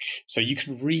changes. So you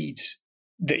can read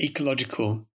the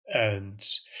ecological and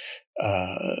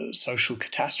social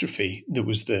catastrophe that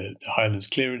was the Highlands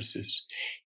clearances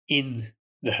in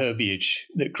the herbiage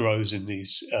that grows in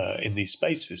these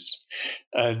spaces.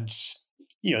 And,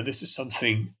 this is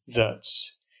something that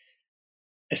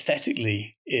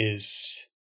aesthetically is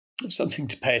something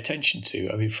to pay attention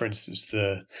to. I mean, for instance,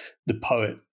 the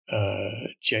poet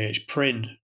J.H.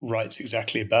 Prynne writes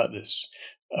exactly about this,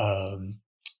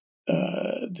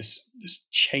 this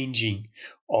changing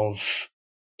of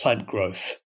plant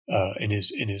growth in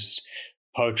his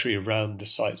poetry around the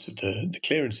sites of the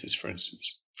clearances, for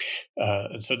instance.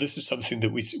 And so this is something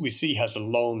that we see has a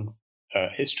long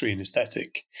history in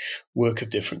aesthetic work of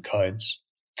different kinds.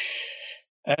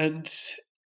 And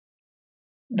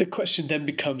the question then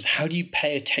becomes, how do you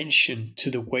pay attention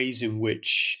to the ways in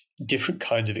which different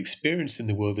kinds of experience in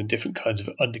the world and different kinds of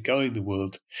undergoing the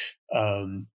world,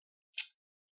 how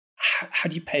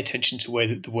do you pay attention to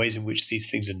the ways in which these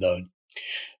things are known?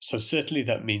 So certainly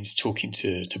that means talking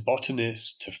to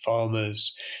botanists, to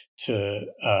farmers, to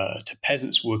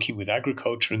peasants working with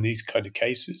agriculture in these kind of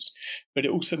cases. But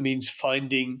it also means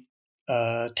finding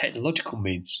technological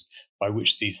means by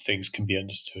which these things can be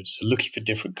understood. So looking for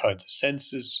different kinds of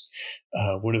sensors.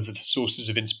 One of the sources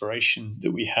of inspiration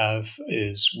that we have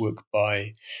is work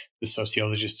by the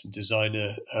sociologist and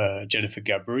designer Jennifer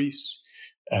Gabrys,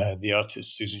 the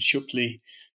artist Susan Shupley,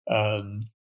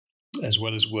 as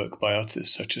well as work by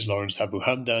artists such as Lawrence Abu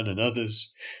Hamdan and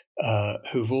others,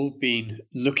 who've all been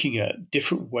looking at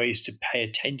different ways to pay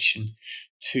attention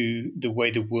to the way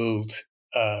the world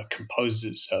composes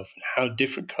itself and how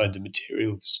different kinds of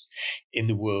materials in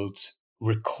the world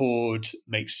record,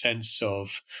 make sense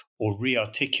of, or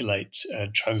re-articulate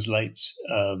and translate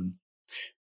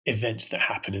events that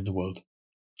happen in the world.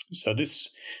 So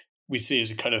this we see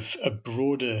as a kind of a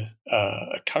broader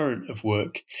current of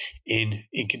work in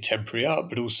contemporary art,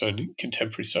 but also in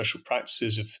contemporary social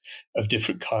practices of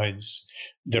different kinds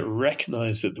that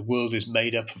recognize that the world is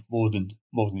made up of more than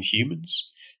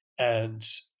humans, and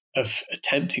of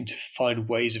attempting to find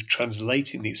ways of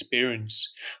translating the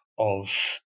experience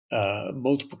of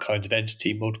multiple kinds of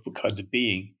entity, multiple kinds of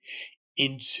being,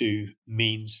 into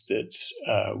means that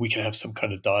we can have some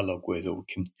kind of dialogue with, or we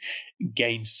can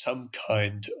gain some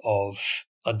kind of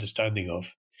understanding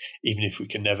of, even if we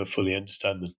can never fully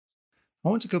understand them. I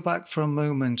want to go back for a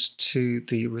moment to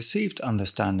the received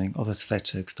understanding of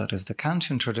aesthetics, that is the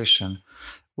Kantian tradition,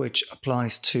 which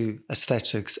applies to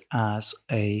aesthetics as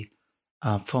a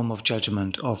form of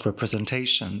judgment of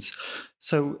representations.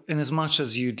 So in as much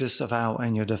as you disavow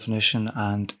in your definition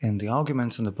and in the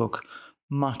arguments in the book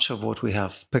much of what we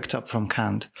have picked up from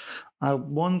Kant, I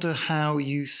wonder how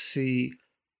you see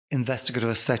investigative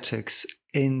aesthetics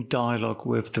in dialogue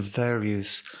with the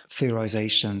various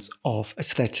theorizations of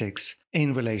aesthetics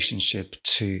in relationship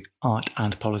to art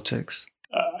and politics.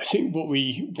 I think what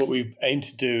we aim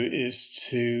to do is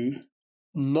to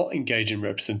not engage in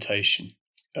representation,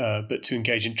 but to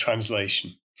engage in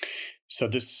translation. So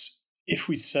this, if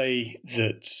we say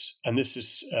that, and this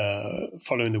is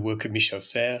following the work of Michel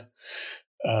Serres,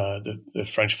 the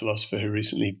French philosopher who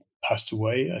recently passed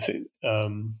away, I think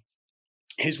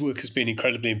his work has been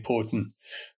incredibly important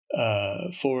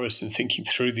for us in thinking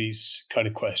through these kind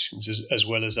of questions, as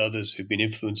well as others who've been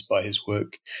influenced by his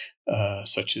work,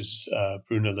 such as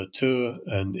Bruno Latour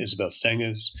and Isabel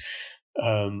Stengers.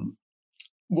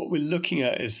 What we're looking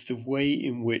at is the way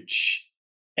in which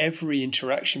every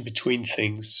interaction between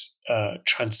things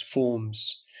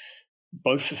transforms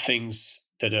both the things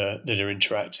that are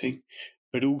interacting,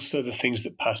 but also the things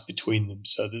that pass between them.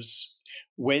 So there's,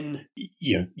 when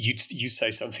you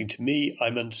say something to me,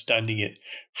 I'm understanding it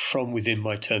from within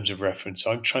my terms of reference.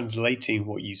 So I'm translating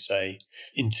what you say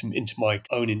into my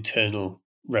own internal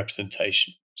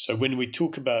representation. So when we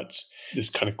talk about this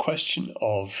kind of question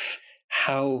of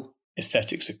how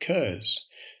aesthetics occurs,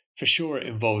 for sure it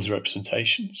involves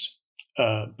representations,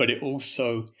 but it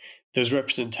also, those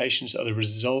representations are the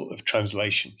result of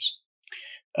translations.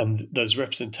 And those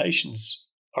representations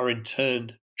are in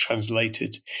turn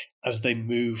translated as they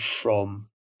move from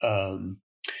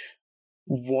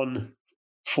one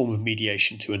form of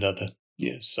mediation to another.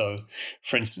 Yeah. So,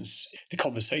 for instance, the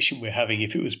conversation we're having,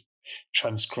 if it was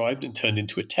transcribed and turned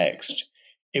into a text,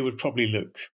 it would probably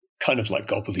look kind of like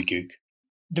gobbledygook.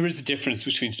 There is a difference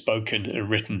between spoken and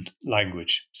written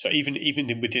language. So even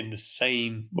within the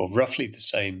same, or roughly the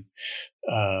same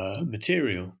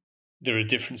material, there are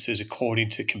differences according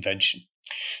to convention.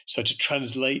 So to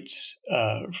translate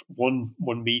one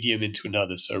medium into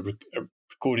another, so a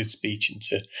recorded speech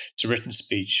into written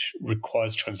speech,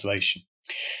 requires translation.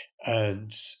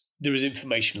 And there is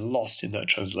information lost in that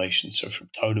translation. So from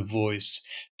tone of voice,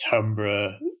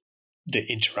 timbre, the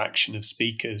interaction of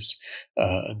speakers,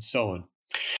 and so on.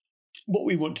 What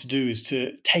we want to do is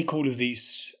to take all of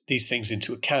these things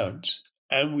into account,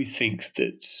 and we think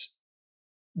that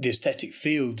the aesthetic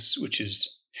fields, which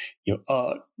is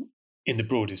art in the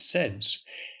broadest sense,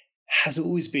 has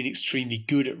always been extremely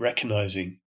good at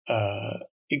recognizing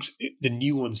the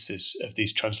nuances of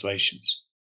these translations.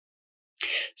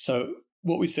 So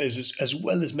what we say is, as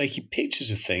well as making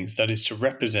pictures of things, that is to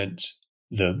represent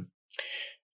them,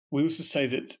 we also say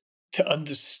that to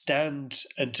understand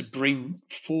and to bring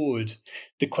forward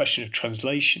the question of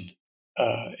translation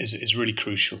is really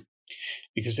crucial,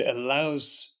 because it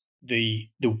allows the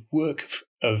work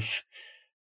of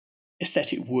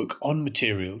aesthetic work on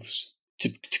materials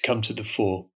to come to the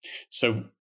fore. So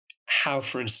how,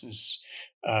 for instance,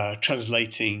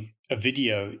 translating a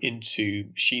video into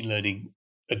machine learning,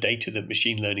 a data that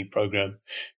machine learning program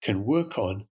can work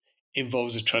on,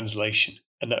 involves a translation.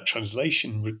 And that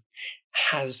translation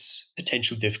has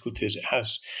potential difficulties. It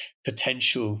has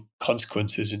potential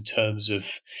consequences in terms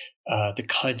of the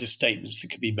kinds of statements that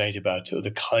can be made about it, or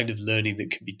the kind of learning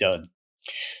that can be done.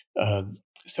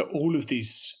 So all of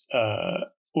these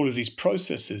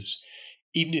processes,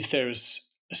 even if they're as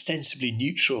ostensibly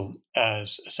neutral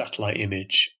as a satellite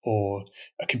image or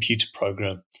a computer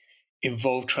program,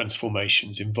 involve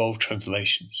transformations, involve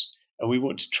translations. And we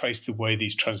want to trace the way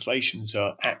these translations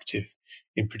are active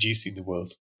in producing the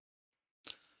world.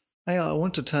 I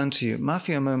want to turn to you.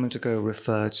 Matthew a moment ago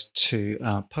referred to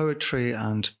poetry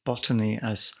and botany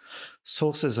as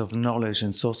sources of knowledge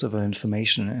and sources of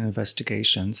information and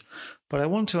investigations. But I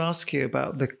want to ask you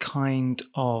about the kind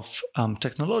of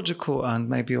technological and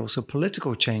maybe also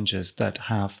political changes that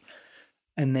have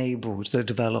enabled the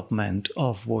development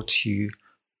of what you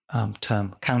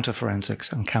term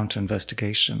counterforensics and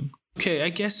counterinvestigation. Okay, I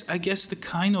guess the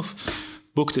kind of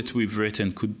book that we've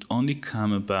written could only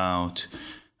come about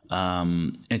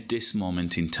at this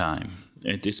moment in time,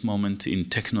 at this moment in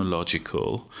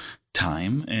technological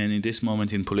time, and in this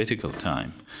moment in political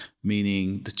time,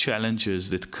 meaning the challenges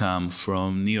that come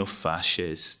from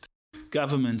neo-fascist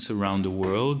governments around the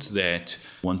world that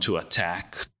want to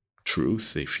attack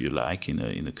truth, if you like, in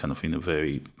a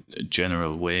very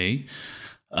general way,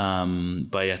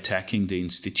 by attacking the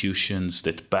institutions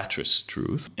that buttress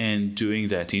truth, and doing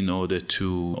that in order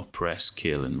to oppress,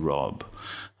 kill, and rob.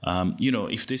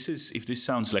 If this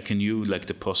sounds like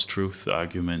the post-truth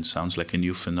argument sounds like a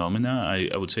new phenomena,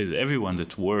 I would say that everyone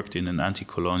that worked in an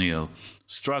anti-colonial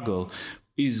struggle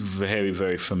is very,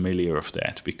 very familiar of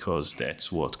that, because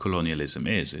that's what colonialism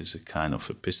is a kind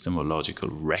of epistemological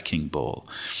wrecking ball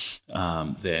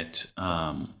that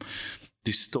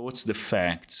distorts the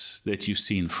facts that you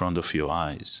see in front of your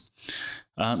eyes.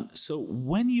 So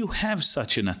when you have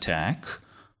such an attack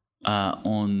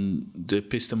on the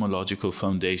epistemological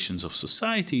foundations of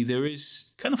society, there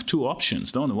is kind of two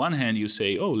options. On the one hand, you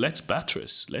say, let's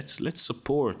buttress, let's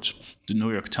support the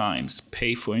New York Times,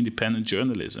 pay for independent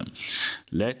journalism,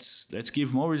 let's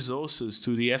give more resources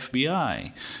to the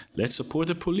FBI, let's support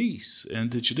the police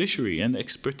and the judiciary and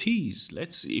expertise.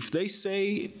 If they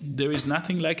say there is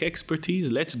nothing like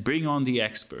expertise, let's bring on the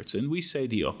experts. And we say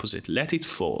the opposite: let it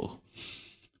fall.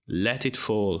 Let it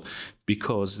fall,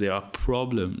 because there are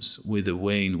problems with the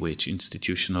way in which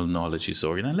institutional knowledge is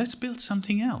organized. Let's build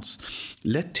something else.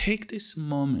 Let's take this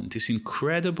moment, this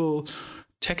incredible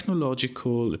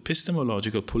technological,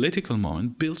 epistemological, political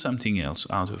moment, build something else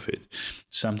out of it.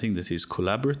 Something that is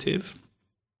collaborative,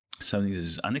 something that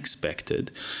is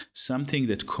unexpected, something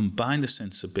that combines the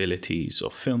sensibilities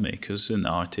of filmmakers and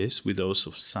artists with those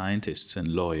of scientists and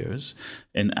lawyers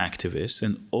and activists,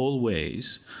 and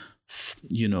always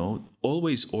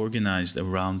organized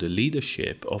around the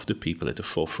leadership of the people at the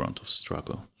forefront of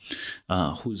struggle,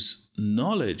 whose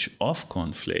knowledge of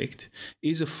conflict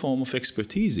is a form of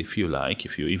expertise, if you like,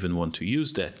 if you even want to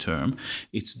use that term.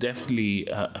 It's definitely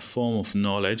a form of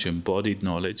knowledge, embodied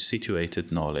knowledge, situated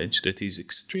knowledge, that is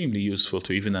extremely useful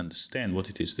to even understand what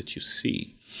it is that you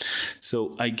see.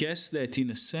 So I guess that in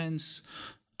a sense,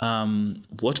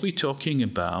 what we're talking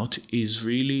about is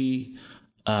really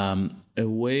a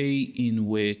way in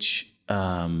which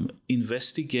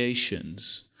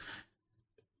investigations,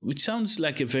 which sounds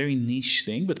like a very niche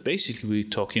thing, but basically we're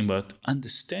talking about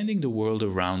understanding the world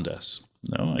around us,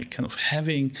 like kind of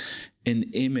having an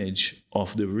image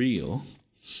of the real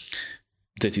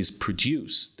that is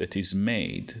produced, that is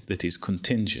made, that is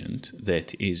contingent,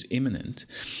 that is imminent,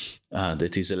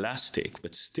 that is elastic,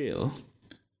 but still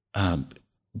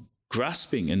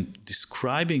grasping and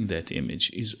describing that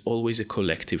image is always a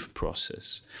collective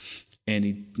process, and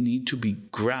it need to be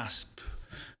grabbed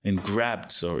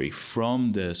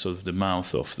from the sort of the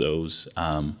mouth of those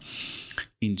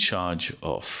in charge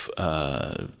of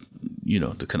the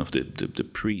kind of the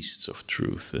priests of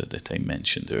truth that I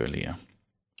mentioned earlier.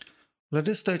 Well, at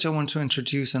this stage, I want to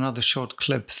introduce another short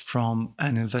clip from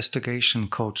an investigation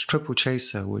called Triple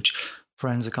Chaser, which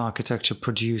Forensic Architecture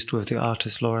produced with the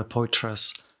artist Laura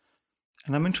Poitras.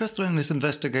 And I'm interested in this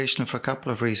investigation for a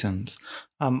couple of reasons.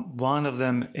 One of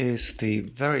them is the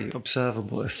very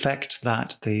observable effect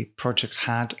that the project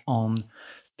had on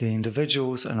the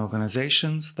individuals and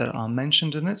organizations that are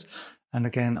mentioned in it. And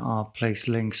again, I'll place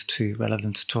links to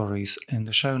relevant stories in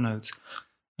the show notes.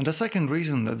 And a second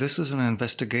reason that this is an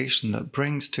investigation that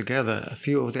brings together a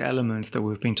few of the elements that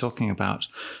we've been talking about.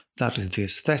 That is the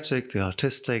aesthetic, the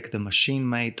artistic, the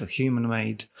machine-made, the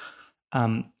human-made,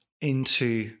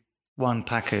 into one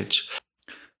package.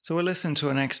 So we'll listen to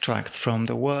an extract from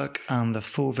the work, and the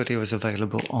full video is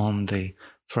available on the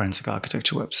Forensic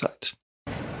Architecture website.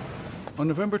 On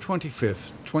November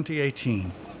 25th,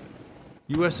 2018,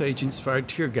 U.S. agents fired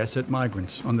tear gas at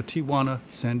migrants on the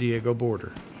Tijuana-San Diego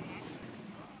border.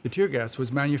 The tear gas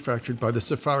was manufactured by the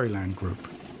Safariland Group.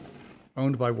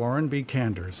 owned by Warren B.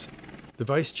 Kanders, the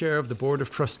Vice Chair of the Board of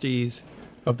Trustees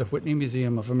of the Whitney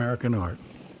Museum of American Art,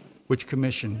 which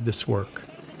commissioned this work.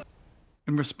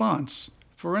 In response,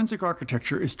 Forensic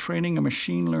Architecture is training a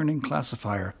machine learning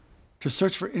classifier to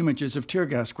search for images of tear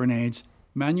gas grenades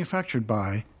manufactured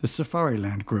by the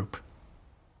Safariland Group.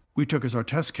 We took as our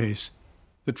test case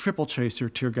the Triple Chaser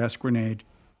tear gas grenade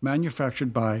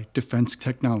manufactured by Defense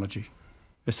Technology,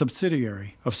 a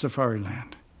subsidiary of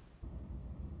Safariland.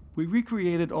 We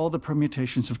recreated all the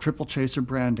permutations of Triple Chaser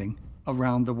branding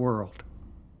around the world.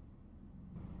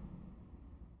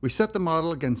 We set the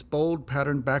model against bold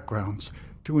patterned backgrounds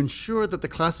to ensure that the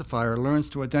classifier learns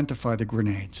to identify the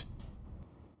grenades.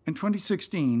 In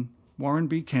 2016, Warren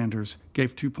B. Kanders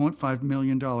gave $2.5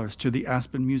 million to the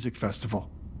Aspen Music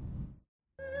Festival.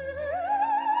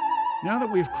 Now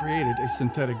that we've created a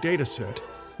synthetic data set,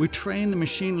 we train the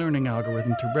machine learning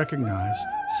algorithm to recognize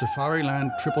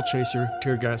Safariland Triple Chaser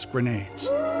tear gas grenades.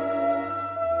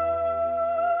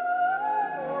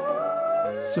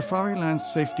 Safariland's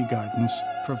safety guidance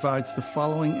provides the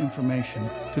following information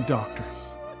to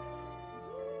doctors.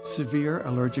 Severe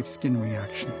allergic skin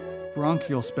reaction,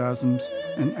 bronchial spasms,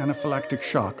 and anaphylactic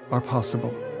shock are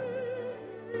possible.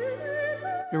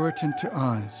 Irritant to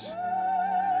eyes.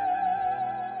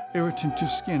 Irritant to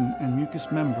skin and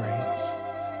mucous membranes.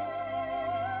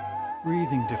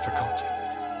 Breathing difficulty.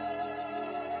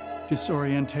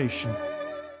 Disorientation.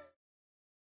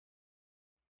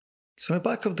 So, in the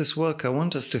back of this work, I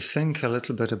want us to think a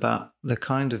little bit about the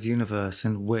kind of universe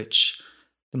in which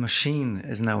the machine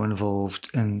is now involved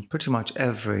in pretty much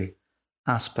every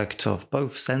aspect of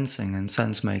both sensing and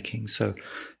sense-making. So,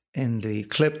 in the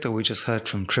clip that we just heard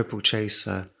from Triple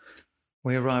Chaser,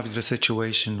 we arrived at a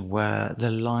situation where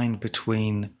the line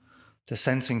between the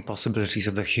sensing possibilities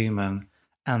of the human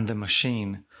and the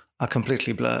machine are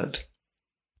completely blurred.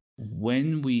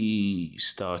 When we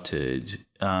started,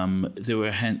 there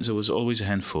was always a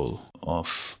handful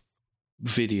of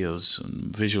videos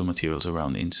and visual materials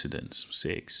around incidents,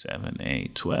 6, 7,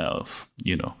 8, 12,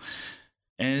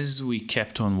 As we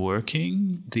kept on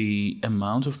working, the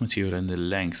amount of material and the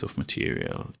length of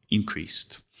material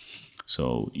increased.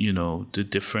 So, the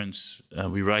difference,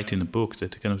 we write in the book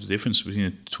that the difference between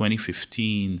the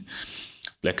 2015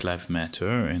 Black Lives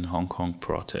Matter and Hong Kong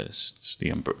protests,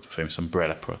 the famous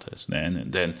umbrella protests then,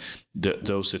 and then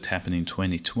those that happened in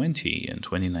 2020 and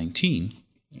 2019,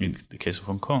 in the case of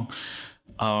Hong Kong,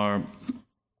 are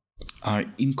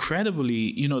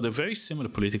incredibly, they're very similar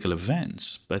political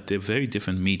events, but they're very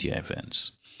different media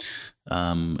events.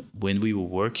 When we were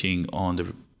working on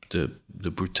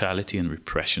the brutality and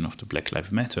repression of the Black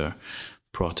Lives Matter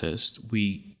protest,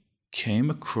 we came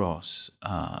across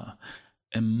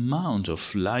amount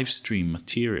of live stream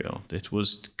material that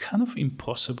was kind of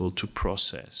impossible to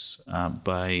process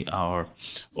by our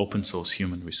open source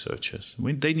human researchers.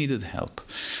 They needed help.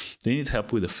 They needed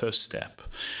help with the first step.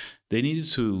 We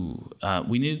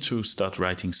needed to start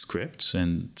writing scripts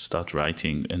and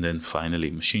then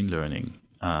finally machine learning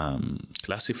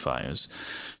classifiers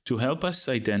to help us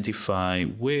identify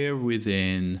where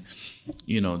within,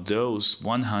 those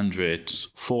 100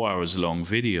 4-hour-long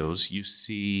videos you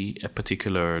see a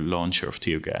particular launcher of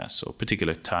tear gas or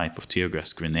particular type of tear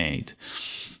gas grenade.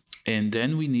 And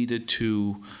then we needed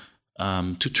to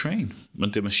train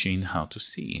the machine how to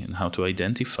see and how to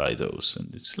identify those.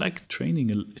 And it's like training,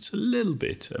 it's a little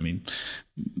bit,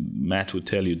 Matt would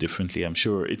tell you differently, I'm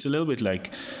sure. It's a little bit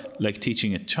like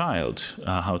teaching a child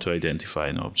how to identify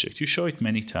an object. You show it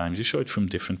many times, you show it from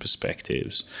different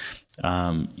perspectives.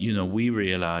 We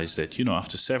realized that,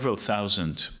 after several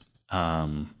thousand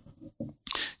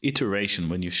iteration,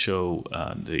 when you show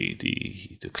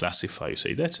the classifier, you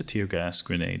say that's a tear gas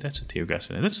grenade, that's a tear gas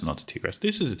grenade, that's not a tear gas,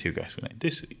 this is a tear gas grenade,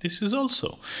 this is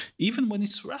also, even when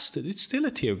it's rusted, it's still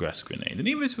a tear gas grenade, and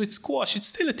even if it's squashed, it's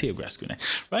still a tear gas grenade,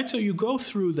 right? So you go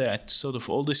through that sort of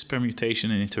all this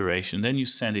permutation and iteration, then you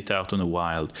send it out on the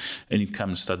wild, and it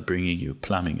comes start bringing you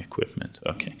plumbing equipment.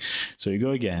 Okay, so you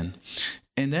go again,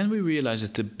 and then we realize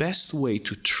that the best way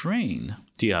to train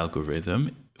the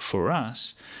algorithm for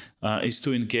us is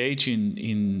to engage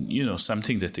in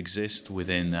something that exists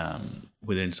within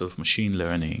sort of machine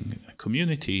learning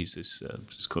communities.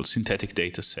 It's called synthetic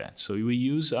data sets. So we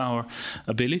use our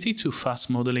ability to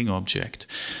fast modeling object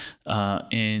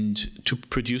and to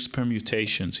produce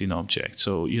permutations in objects.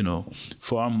 So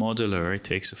for our modeler, it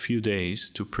takes a few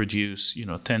days to produce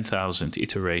 10,000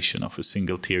 iteration of a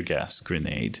single tear gas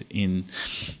grenade in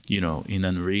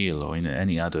Unreal or in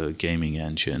any other gaming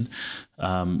engine.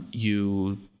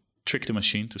 You trick the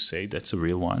machine to say that's a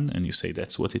real one, and you say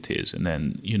that's what it is, and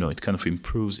then it kind of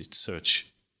improves its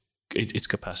search its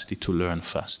capacity to learn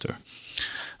faster.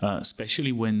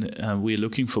 Especially when we're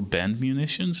looking for banned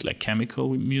munitions, like chemical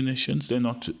munitions. There are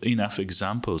not enough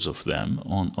examples of them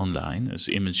online as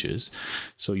images,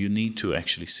 so you need to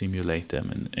actually simulate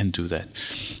them and do that.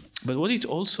 But what it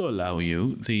also allows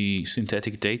you, the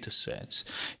synthetic data sets,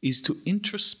 is to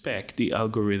introspect the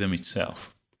algorithm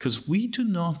itself, because we do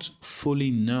not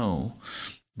fully know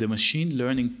the machine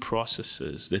learning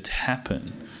processes that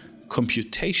happen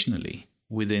computationally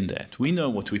within that. We know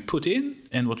what we put in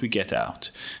and what we get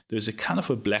out. There's a kind of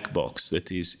a black box that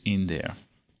is in there.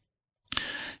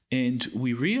 And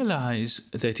we realize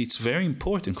that it's very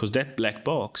important, because that black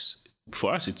box,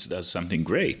 for us, it does something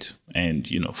great. And,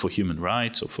 for human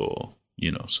rights or for,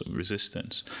 some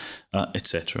resistance,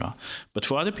 etc. But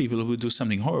for other people, it will do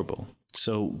something horrible.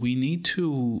 So we need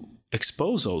to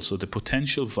expose also the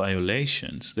potential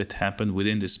violations that happen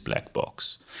within this black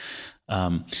box.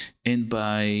 And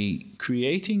by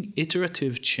creating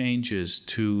iterative changes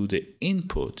to the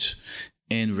input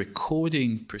and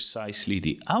recording precisely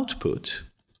the output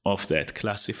of that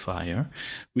classifier,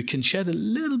 we can shed a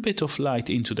little bit of light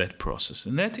into that process.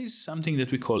 And that is something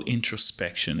that we call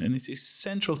introspection. And it is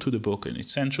central to the book, and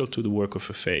it's central to the work of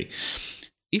FA.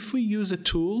 If we use a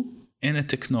tool and a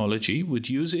technology, would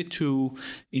use it to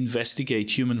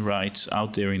investigate human rights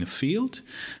out there in the field,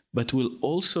 but will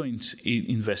also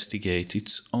investigate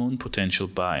its own potential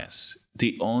bias,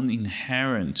 the own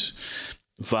inherent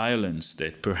violence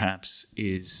that perhaps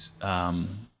is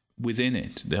within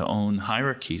it, their own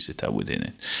hierarchies that are within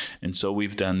it. And so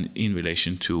we've done in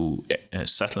relation to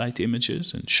satellite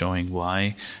images and showing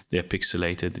why they're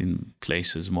pixelated in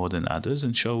places more than others,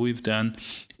 and we've done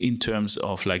in terms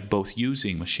of both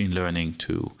using machine learning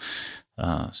to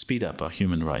speed up our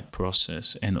human right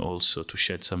process and also to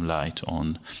shed some light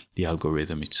on the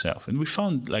algorithm itself. And we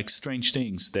found strange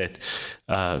things that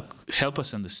help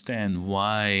us understand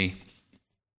why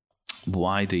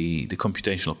the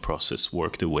computational process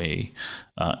works the way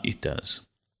it does.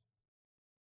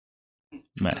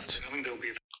 Matt?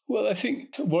 Well, I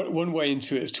think one way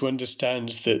into it is to understand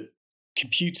that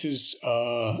computers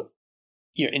are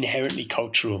inherently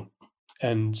cultural,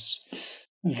 and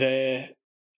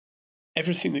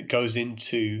everything that goes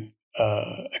into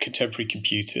a contemporary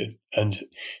computer and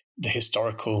the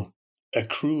historical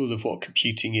accrual of what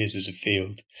computing is as a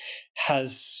field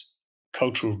has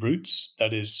cultural roots,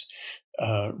 that is,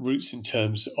 roots in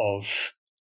terms of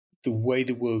the way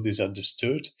the world is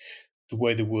understood, the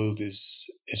way the world is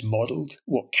modeled,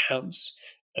 what counts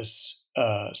as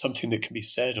something that can be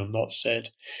said or not said.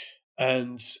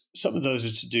 And some of those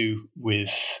are to do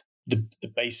with the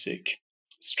basic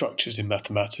structures in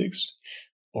mathematics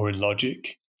or in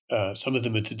logic. Some of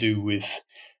them are to do with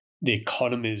the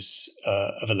economies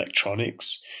of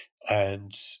electronics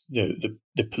and the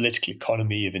political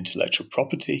economy of intellectual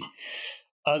property.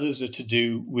 Others are to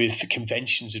do with the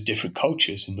conventions of different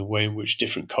cultures and the way in which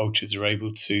different cultures are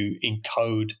able to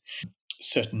encode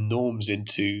certain norms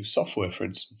into software, for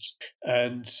instance.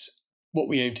 And what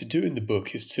we aim to do in the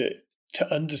book is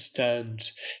to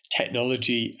understand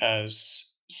technology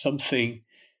as something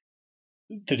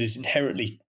that is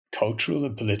inherently cultural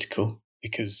and political,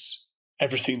 because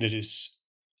everything that is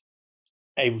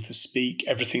able to speak,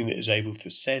 everything that is able to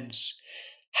sense,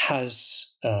 has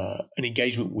an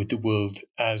engagement with the world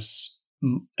as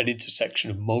an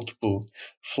intersection of multiple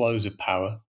flows of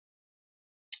power,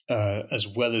 as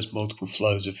well as multiple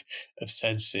flows of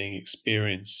sensing,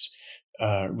 experience,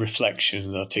 reflection,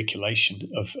 and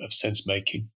articulation of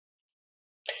sense-making.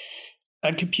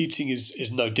 And computing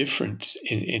is no different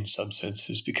in some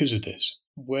senses because of this,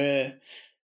 where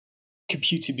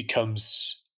computing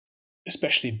becomes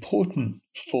especially important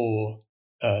for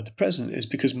the present is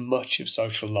because much of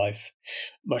social life,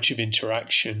 much of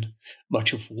interaction,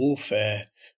 much of warfare,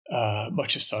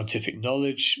 much of scientific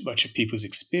knowledge, much of people's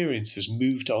experience has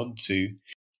moved on to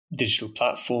digital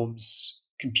platforms,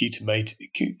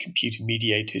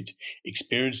 computer-mediated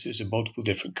experiences of multiple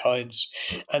different kinds,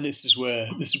 and this is where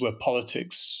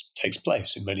politics takes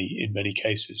place in many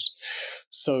cases.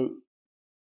 So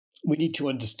we need to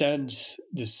understand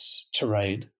this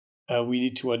terrain. We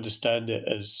need to understand it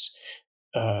as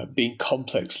being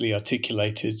complexly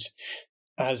articulated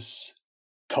as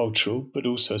cultural, but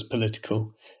also as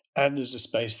political, and as a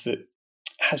space that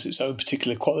has its own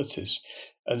particular qualities.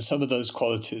 And some of those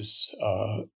qualities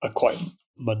are quite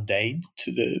mundane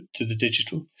to the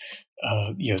digital.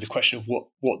 The question of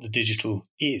what the digital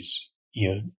is.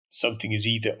 Something is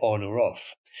either on or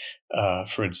off.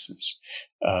 For instance,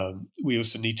 we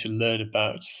also need to learn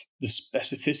about the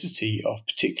specificity of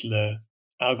particular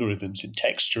algorithms in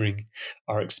texturing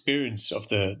our experience of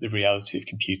the reality of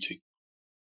computing.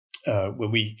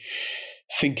 when we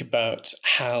think about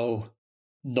how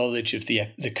knowledge of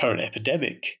the current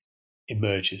epidemic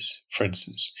emerges, for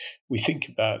instance, we think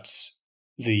about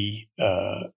the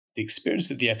experience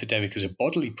of the epidemic as a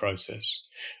bodily process,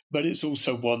 but it's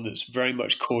also one that's very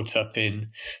much caught up in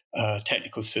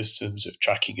technical systems of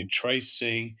tracking and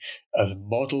tracing, of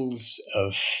models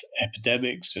of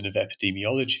epidemics and of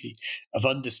epidemiology, of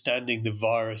understanding the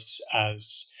virus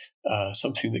as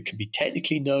something that can be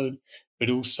technically known, but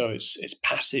also its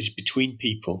passage between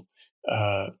people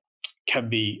can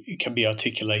be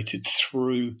articulated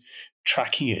through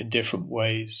tracking it in different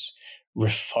ways,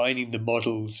 refining the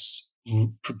models,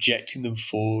 projecting them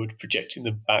forward, projecting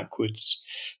them backwards,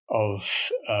 of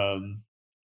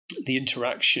the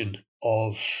interaction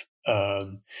of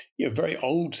very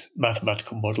old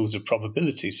mathematical models of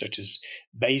probability, such as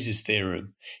Bayes'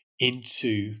 theorem,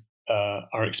 into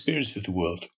our experience of the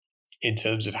world, in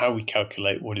terms of how we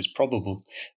calculate what is probable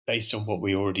based on what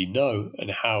we already know, and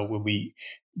how, when we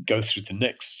go through the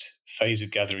next phase of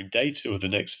gathering data or the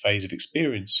next phase of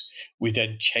experience, we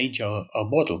then change our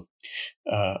model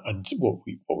and what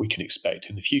we can expect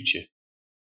in the future.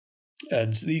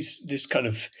 And this kind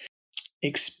of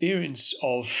experience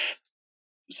of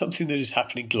something that is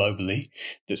happening globally,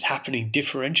 that's happening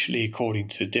differentially according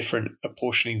to different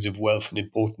apportionings of wealth and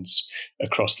importance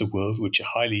across the world, which are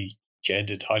highly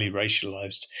gendered, highly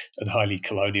racialized, and highly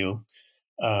colonial,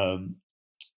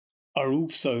 are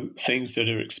also things that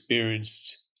are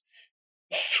experienced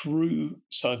through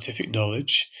scientific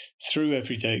knowledge, through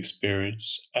everyday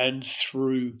experience, and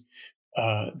through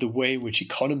the way in which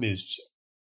economies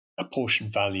apportion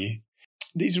value.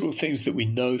 These are all things that we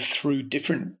know through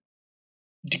different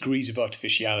degrees of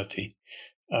artificiality.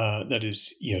 That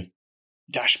is,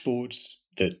 dashboards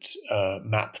that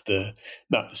map the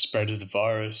spread of the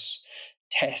virus,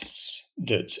 tests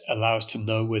that allow us to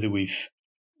know whether we've,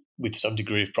 with some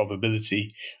degree of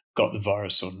probability, got the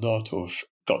virus or not, or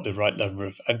got the right number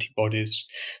of antibodies.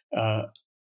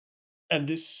 And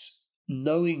this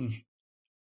knowing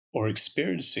or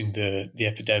experiencing the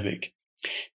epidemic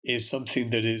is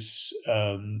something that is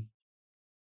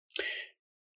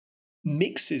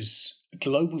mixes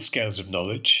global scales of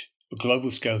knowledge, global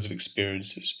scales of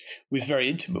experiences, with very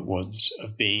intimate ones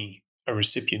of being a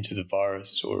recipient of the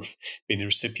virus, or of being the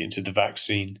recipient of the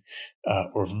vaccine,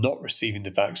 or of not receiving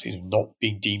the vaccine, of not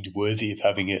being deemed worthy of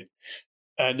having it,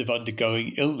 and of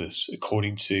undergoing illness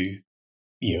according to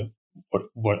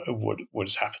what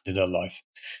has happened in our life,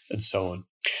 and so on.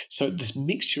 So this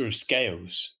mixture of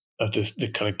scales of the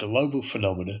kind of global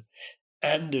phenomena,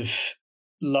 and of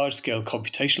large-scale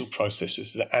computational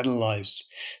processes that analyze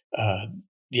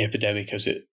the epidemic as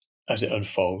it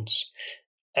unfolds,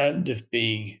 and of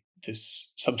being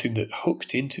this something that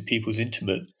hooked into people's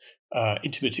intimate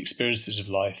experiences of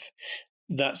life.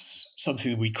 That's something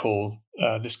that we call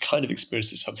this kind of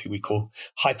experience is something we call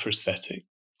hyperesthetic.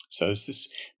 So it's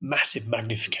this massive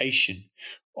magnification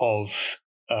of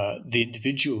the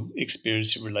individual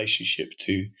experience in relationship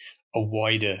to a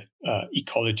wider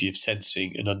ecology of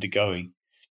sensing and undergoing.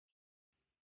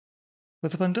 Well,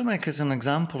 the pandemic is an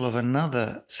example of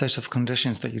another set of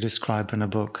conditions that you describe in a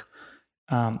book,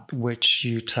 which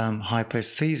you term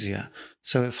hyperesthesia.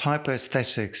 So if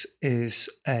hyperesthetics is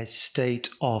a state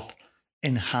of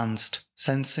enhanced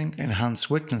sensing, enhanced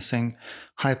witnessing,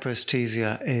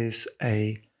 hyperesthesia is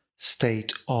a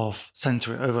state of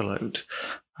sensory overload.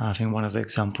 I think one of the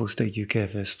examples that you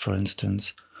give is, for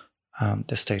instance,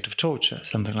 the state of torture.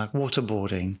 Something like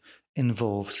waterboarding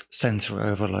involves sensory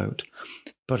overload.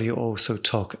 But you also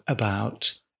talk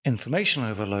about information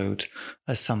overload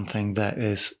as something that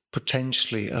is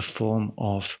potentially a form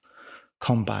of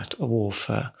combat or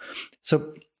warfare.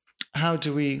 So how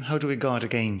do we guard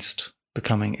against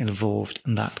becoming involved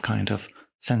in that kind of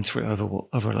sensory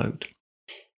overload?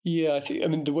 Yeah,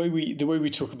 the way we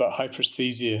talk about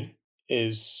hyperesthesia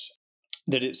is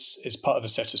that it's part of a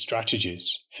set of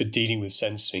strategies for dealing with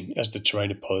sensing as the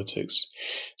terrain of politics.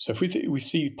 So if we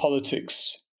see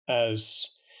politics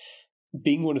as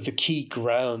being one of the key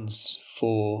grounds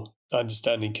for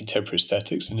understanding contemporary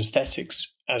aesthetics, and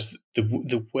aesthetics as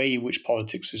the way in which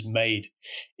politics is made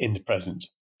in the present.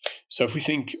 So if we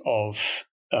think of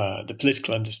the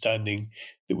political understanding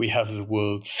that we have of the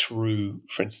world through,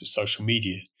 for instance, social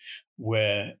media,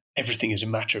 where everything is a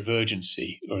matter of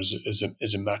urgency, or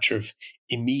as a matter of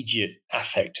immediate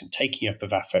affect and taking up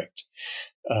of affect,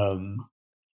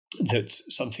 that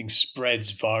something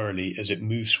spreads virally as it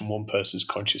moves from one person's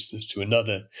consciousness to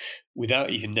another without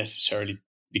even necessarily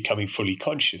becoming fully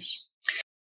conscious.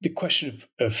 The question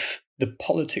of the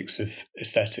politics of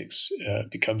aesthetics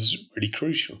becomes really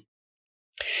crucial.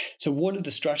 So one of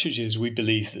the strategies we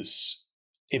believe that's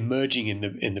emerging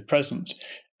in the present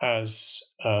as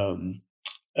a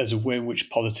way in which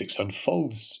politics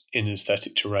unfolds in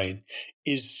aesthetic terrain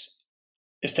is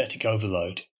aesthetic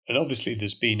overload. And obviously,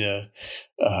 there's been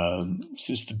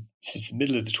since the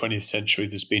middle of the 20th century,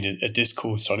 there's been a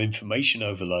discourse on information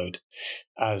overload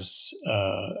as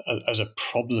a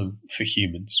problem for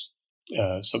humans,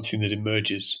 something that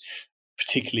emerges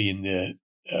particularly in that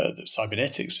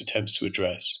cybernetics attempts to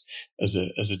address as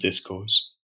a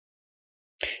discourse,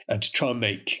 and to try and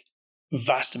make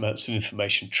vast amounts of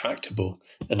information tractable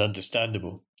and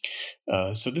understandable.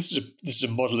 So this is a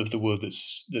model of the world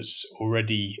that's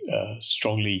already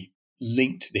strongly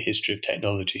linked to the history of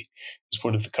technology. It's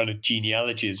one of the kind of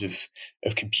genealogies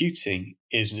of computing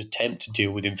is an attempt to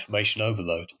deal with information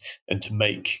overload and to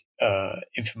make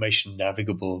information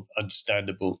navigable,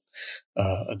 understandable,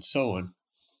 and so on.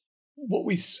 What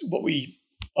we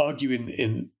argue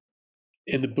in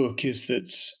the book is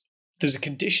that there's a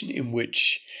condition in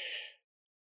which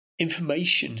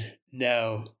information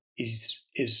now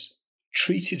is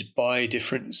treated by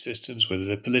different systems, whether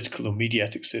they're political or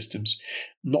mediatic systems,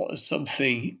 not as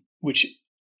something which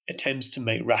attempts to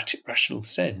make rational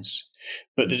sense,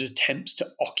 but that attempts to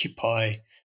occupy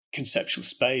conceptual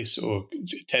space or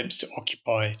attempts to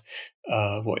occupy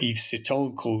what Yves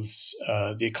Citon calls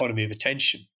the economy of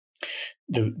attention,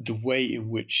 the way in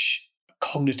which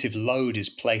cognitive load is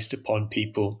placed upon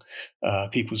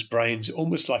people's brains,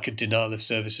 almost like a denial of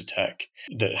service attack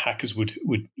that hackers would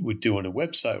do on a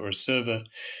website or a server.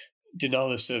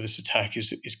 Denial of service attack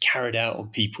is carried out on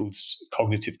people's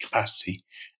cognitive capacity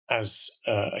as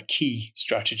a key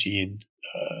strategy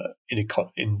in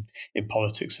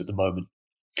politics at the moment.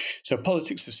 So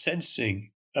politics of sensing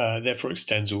therefore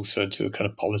extends also into a kind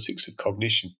of politics of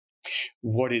cognition.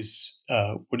 What is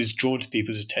drawn to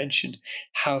people's attention,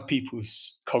 how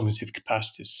people's cognitive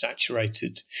capacity is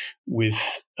saturated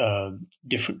with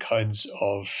different kinds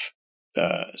of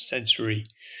sensory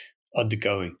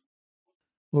undergoing.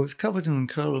 Well, we've covered an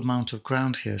incredible amount of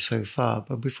ground here so far,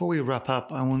 but before we wrap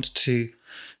up, I want to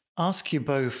ask you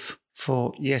both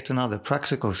for yet another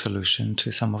practical solution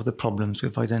to some of the problems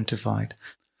we've identified.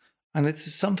 And it's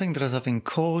something that is having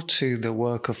core to the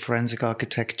work of forensic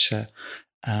architecture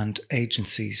and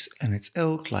agencies in its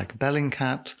ilk, like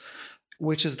Bellingcat,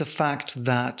 which is the fact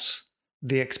that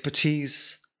the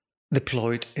expertise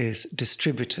deployed is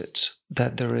distributed,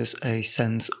 that there is a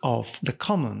sense of the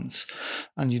commons.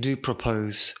 And you do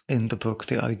propose in the book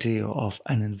the idea of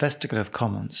an investigative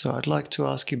commons. So I'd like to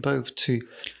ask you both to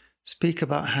speak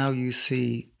about how you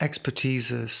see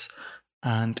expertises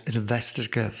and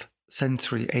investigative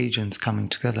sensory agents coming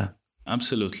together.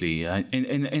 Absolutely.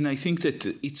 And I think that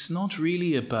it's not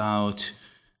really about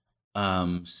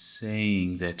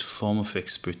saying that form of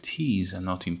expertise are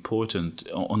not important.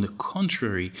 On the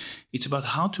contrary, it's about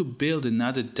how to build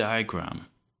another diagram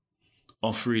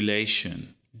of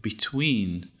relation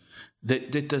between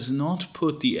that does not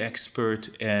put the expert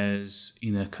as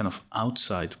in a kind of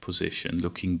outside position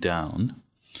looking down,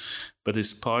 but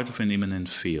is part of an immanent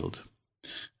field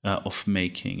of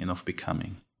making and of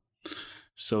becoming.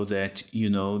 So that,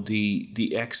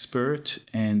 the expert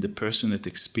and the person that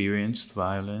experienced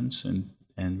violence and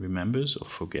remembers or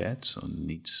forgets or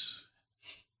needs,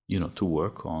 to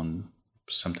work on,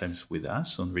 sometimes with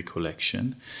us, on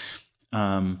recollection.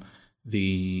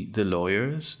 The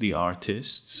lawyers, the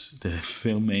artists, the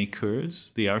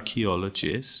filmmakers, the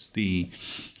archaeologists, the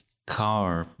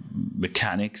car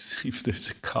mechanics, if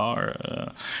there's a car,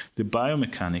 the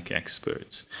biomechanic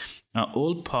experts, are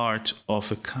all part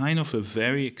of a kind of a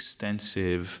very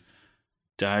extensive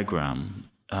diagram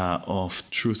of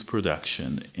truth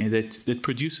production, and that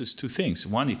produces two things.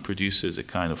 One, it produces a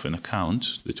kind of an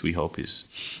account that we hope is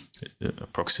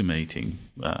approximating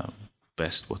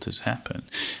best what has happened.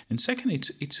 And second,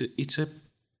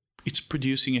 it's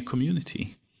producing a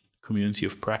community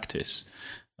of practice,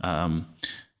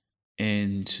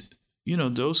 and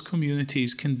those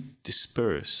communities can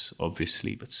disperse,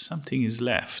 obviously, but something is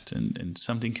left and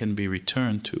something can be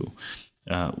returned to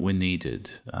when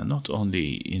needed, not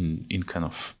only in kind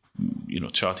of,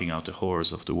 charting out the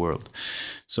horrors of the world.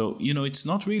 So, it's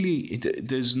not really,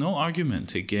 there's no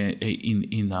argument again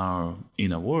in our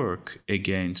work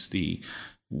against the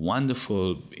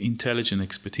wonderful intelligent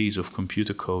expertise of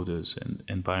computer coders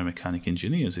and biomechanic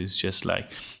engineers. It's just like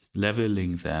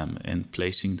leveling them and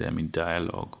placing them in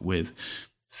dialogue with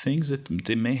things that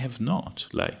they may have not,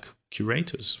 like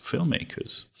curators,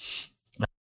 filmmakers.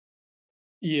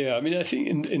 Yeah, I mean, I think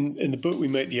in the book we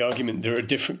make the argument there are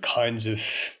different kinds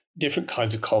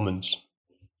of commons,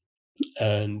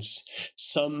 and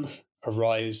some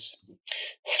arise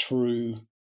through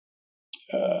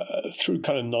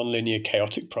kind of nonlinear,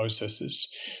 chaotic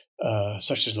processes,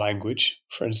 such as language.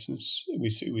 For instance, we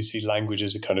see language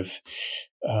as a kind of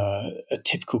a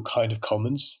typical kind of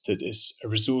commons that is a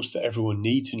resource that everyone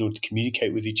needs in order to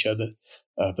communicate with each other,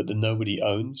 but that nobody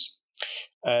owns.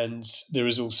 And there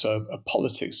is also a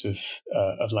politics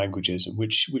of languages, and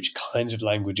which kinds of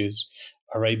languages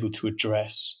are able to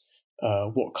address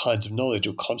what kinds of knowledge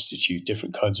or constitute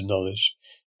different kinds of knowledge,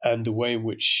 and the way in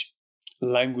which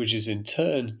languages in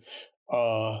turn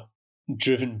are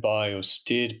driven by or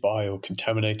steered by or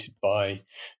contaminated by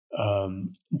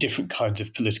different kinds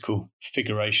of political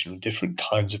figuration or different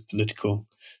kinds of political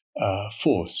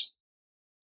force.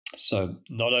 So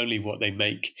not only what they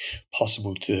make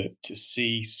possible to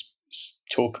see,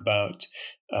 talk about,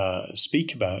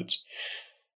 speak about,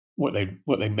 what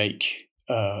they make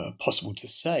possible to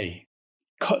say,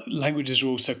 languages are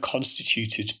also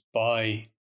constituted by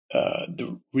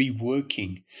the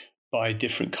reworking by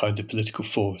different kinds of political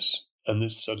force.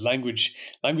 And so language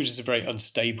is a very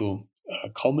unstable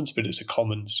commons, but it's a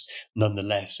commons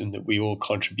nonetheless, in that we all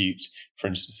contribute, for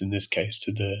instance, in this case,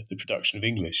 to the production of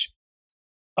English.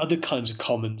 Other kinds of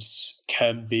commons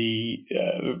can be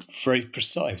very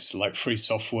precise, like free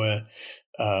software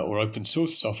or open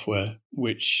source software,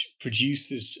 which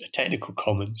produces a technical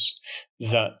commons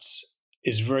that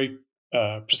is very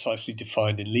precisely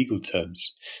defined in legal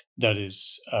terms. That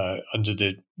is, under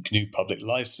the GNU public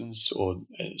license or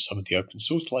some of the open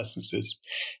source licenses,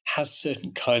 has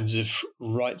certain kinds of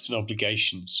rights and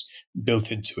obligations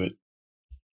built into it.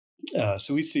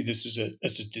 So we see this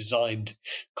as a designed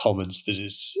commons that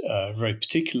is very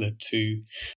particular to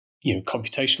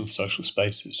computational social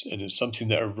spaces, and it's something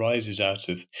that arises out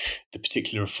of the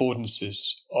particular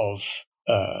affordances of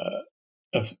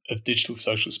digital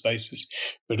social spaces,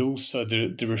 but also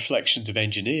the reflections of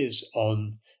engineers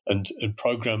on and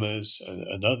programmers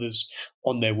and others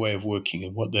on their way of working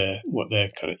and what their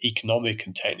kind of economic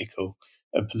and technical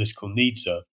and political needs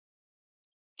are.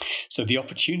 So the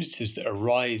opportunities that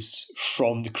arise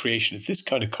from the creation of this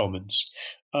kind of commons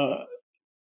are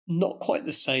not quite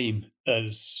the same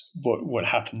as what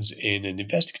happens in an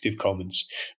investigative commons,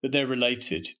 but they're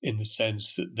related in the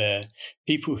sense that they're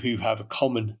people who have a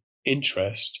common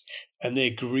interest and they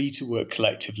agree to work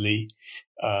collectively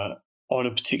on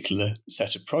a particular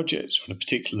set of projects, on a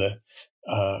particular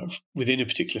within a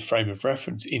particular frame of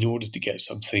reference, in order to get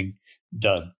something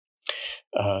done.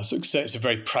 So it's a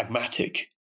very pragmatic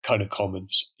kind of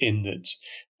commons, in that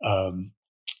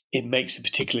it makes a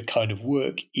particular kind of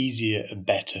work easier and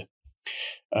better.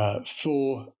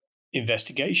 For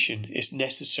investigation, it's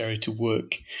necessary to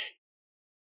work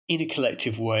in a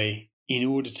collective way in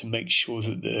order to make sure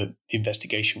that the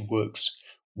investigation works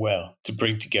well, to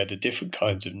bring together different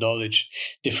kinds of knowledge,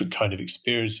 different kind of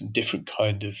experience, and different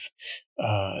kinds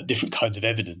of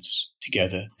evidence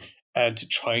together, and to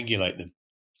triangulate them.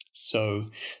 So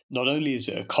not only is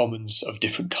it a commons of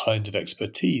different kinds of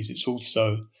expertise, it's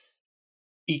also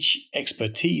each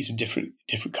expertise and different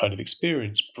kind of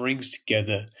experience brings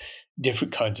together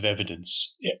different kinds of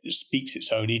evidence. It speaks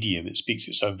its own idiom, it speaks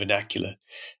its own vernacular.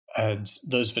 And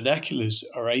those vernaculars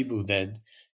are able then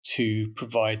to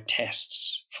provide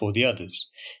tests for the others.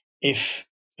 If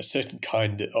a certain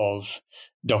kind of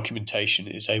documentation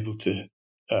is able to,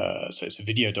 so it's a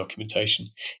video documentation,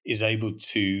 is able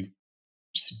to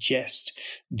suggest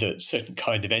that certain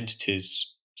kind of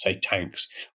entities, say tanks,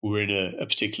 were in a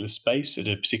particular space at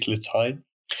a particular time,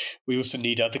 we also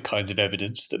need other kinds of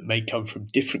evidence that may come from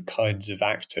different kinds of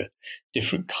actor,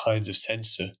 different kinds of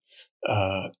sensor,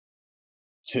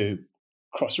 to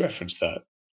cross-reference that,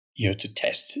 to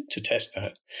test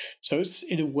that. So it's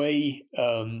in a way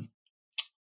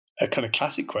a kind of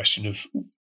classic question of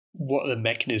what are the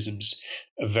mechanisms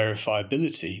of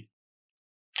verifiability,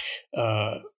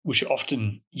 which are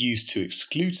often used to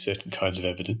exclude certain kinds of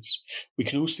evidence. We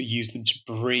can also use them to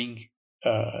bring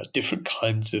different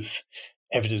kinds of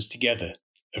evidence together,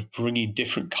 of bringing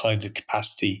different kinds of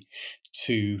capacity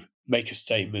to make a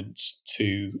statement,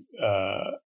 to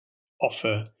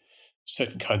offer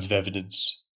certain kinds of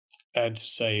evidence, and to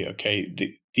say, okay,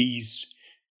 these,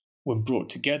 when brought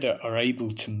together, are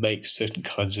able to make certain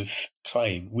kinds of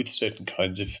claim with certain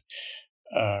kinds of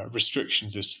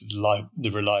restrictions as to the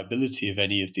reliability of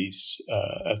any of these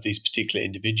particular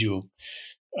individual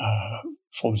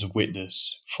forms of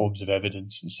witness, forms of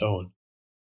evidence, and so on.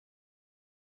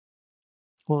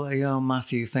 Well, Eyal,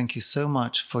 Matthew, thank you so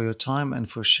much for your time and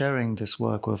for sharing this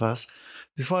work with us.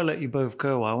 Before I let you both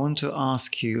go, I want to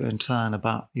ask you in turn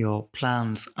about your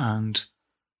plans and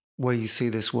where you see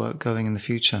this work going in the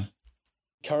future.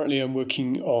 Currently, I'm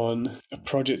working on a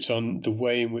project on the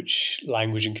way in which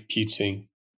language and computing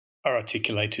are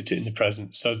articulated in the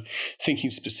present. So thinking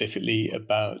specifically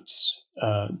about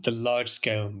the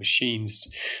large-scale machines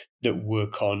that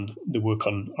work on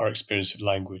our experience of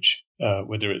language,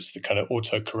 whether it's the kind of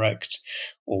autocorrect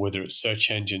or whether it's search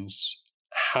engines,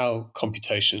 how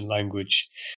computation and language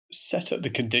set up the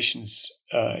conditions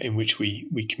in which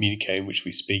we communicate, in which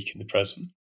we speak in the present.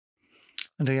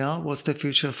 And Eyal, what's the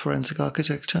future of forensic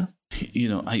architecture?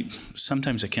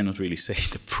 Sometimes I cannot really say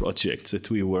the projects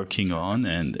that we're working on,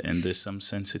 and there's some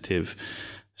sensitive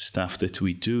stuff that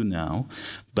we do now.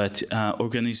 But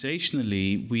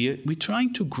organizationally, we're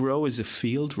trying to grow as a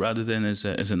field rather than as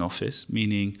an office,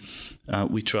 meaning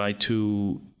we try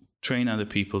to train other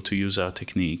people to use our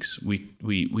techniques.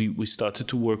 We started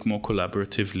to work more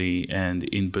collaboratively, and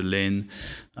in Berlin,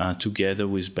 together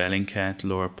with Bellingcat,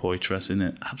 Laura Poitras, in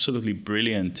an absolutely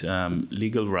brilliant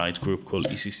legal right group called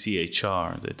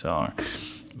ECCHR that are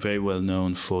very well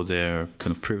known for their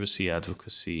kind of privacy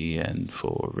advocacy and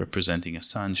for representing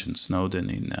Assange and Snowden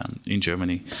in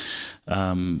Germany.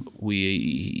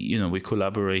 We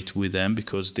collaborate with them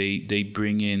because they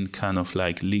bring in kind of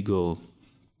like legal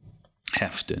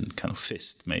heft and kind of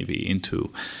fist maybe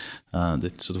into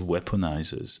that sort of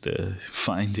weaponizes the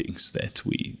findings that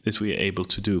we are able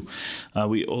to do.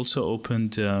 We also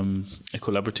opened a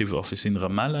collaborative office in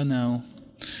Ramallah now.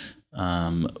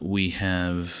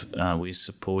 We're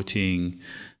supporting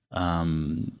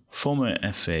former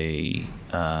FA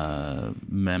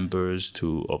members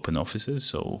to open offices.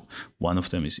 So one of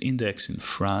them is Index in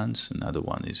France, another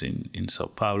one is in Sao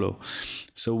Paulo.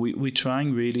 So we're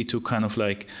trying really to kind of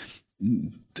like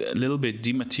a little bit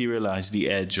dematerialize the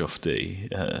edge of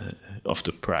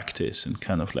the practice and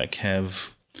kind of like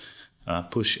have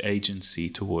push agency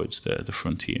towards the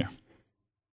frontier.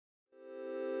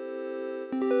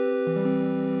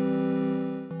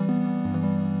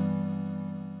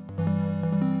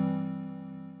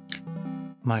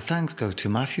 My thanks go to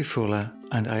Matthew Fuller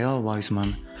and Eyal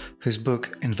Weizman, whose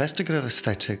book Investigative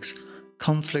Aesthetics,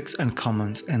 Conflicts and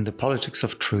Commons in the Politics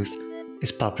of Truth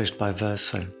is published by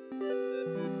Verso.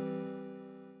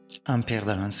 I'm Pierre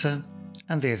Delanceux,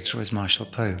 and the editor is Marshall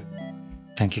Poe.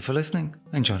 Thank you for listening,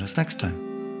 and join us next time.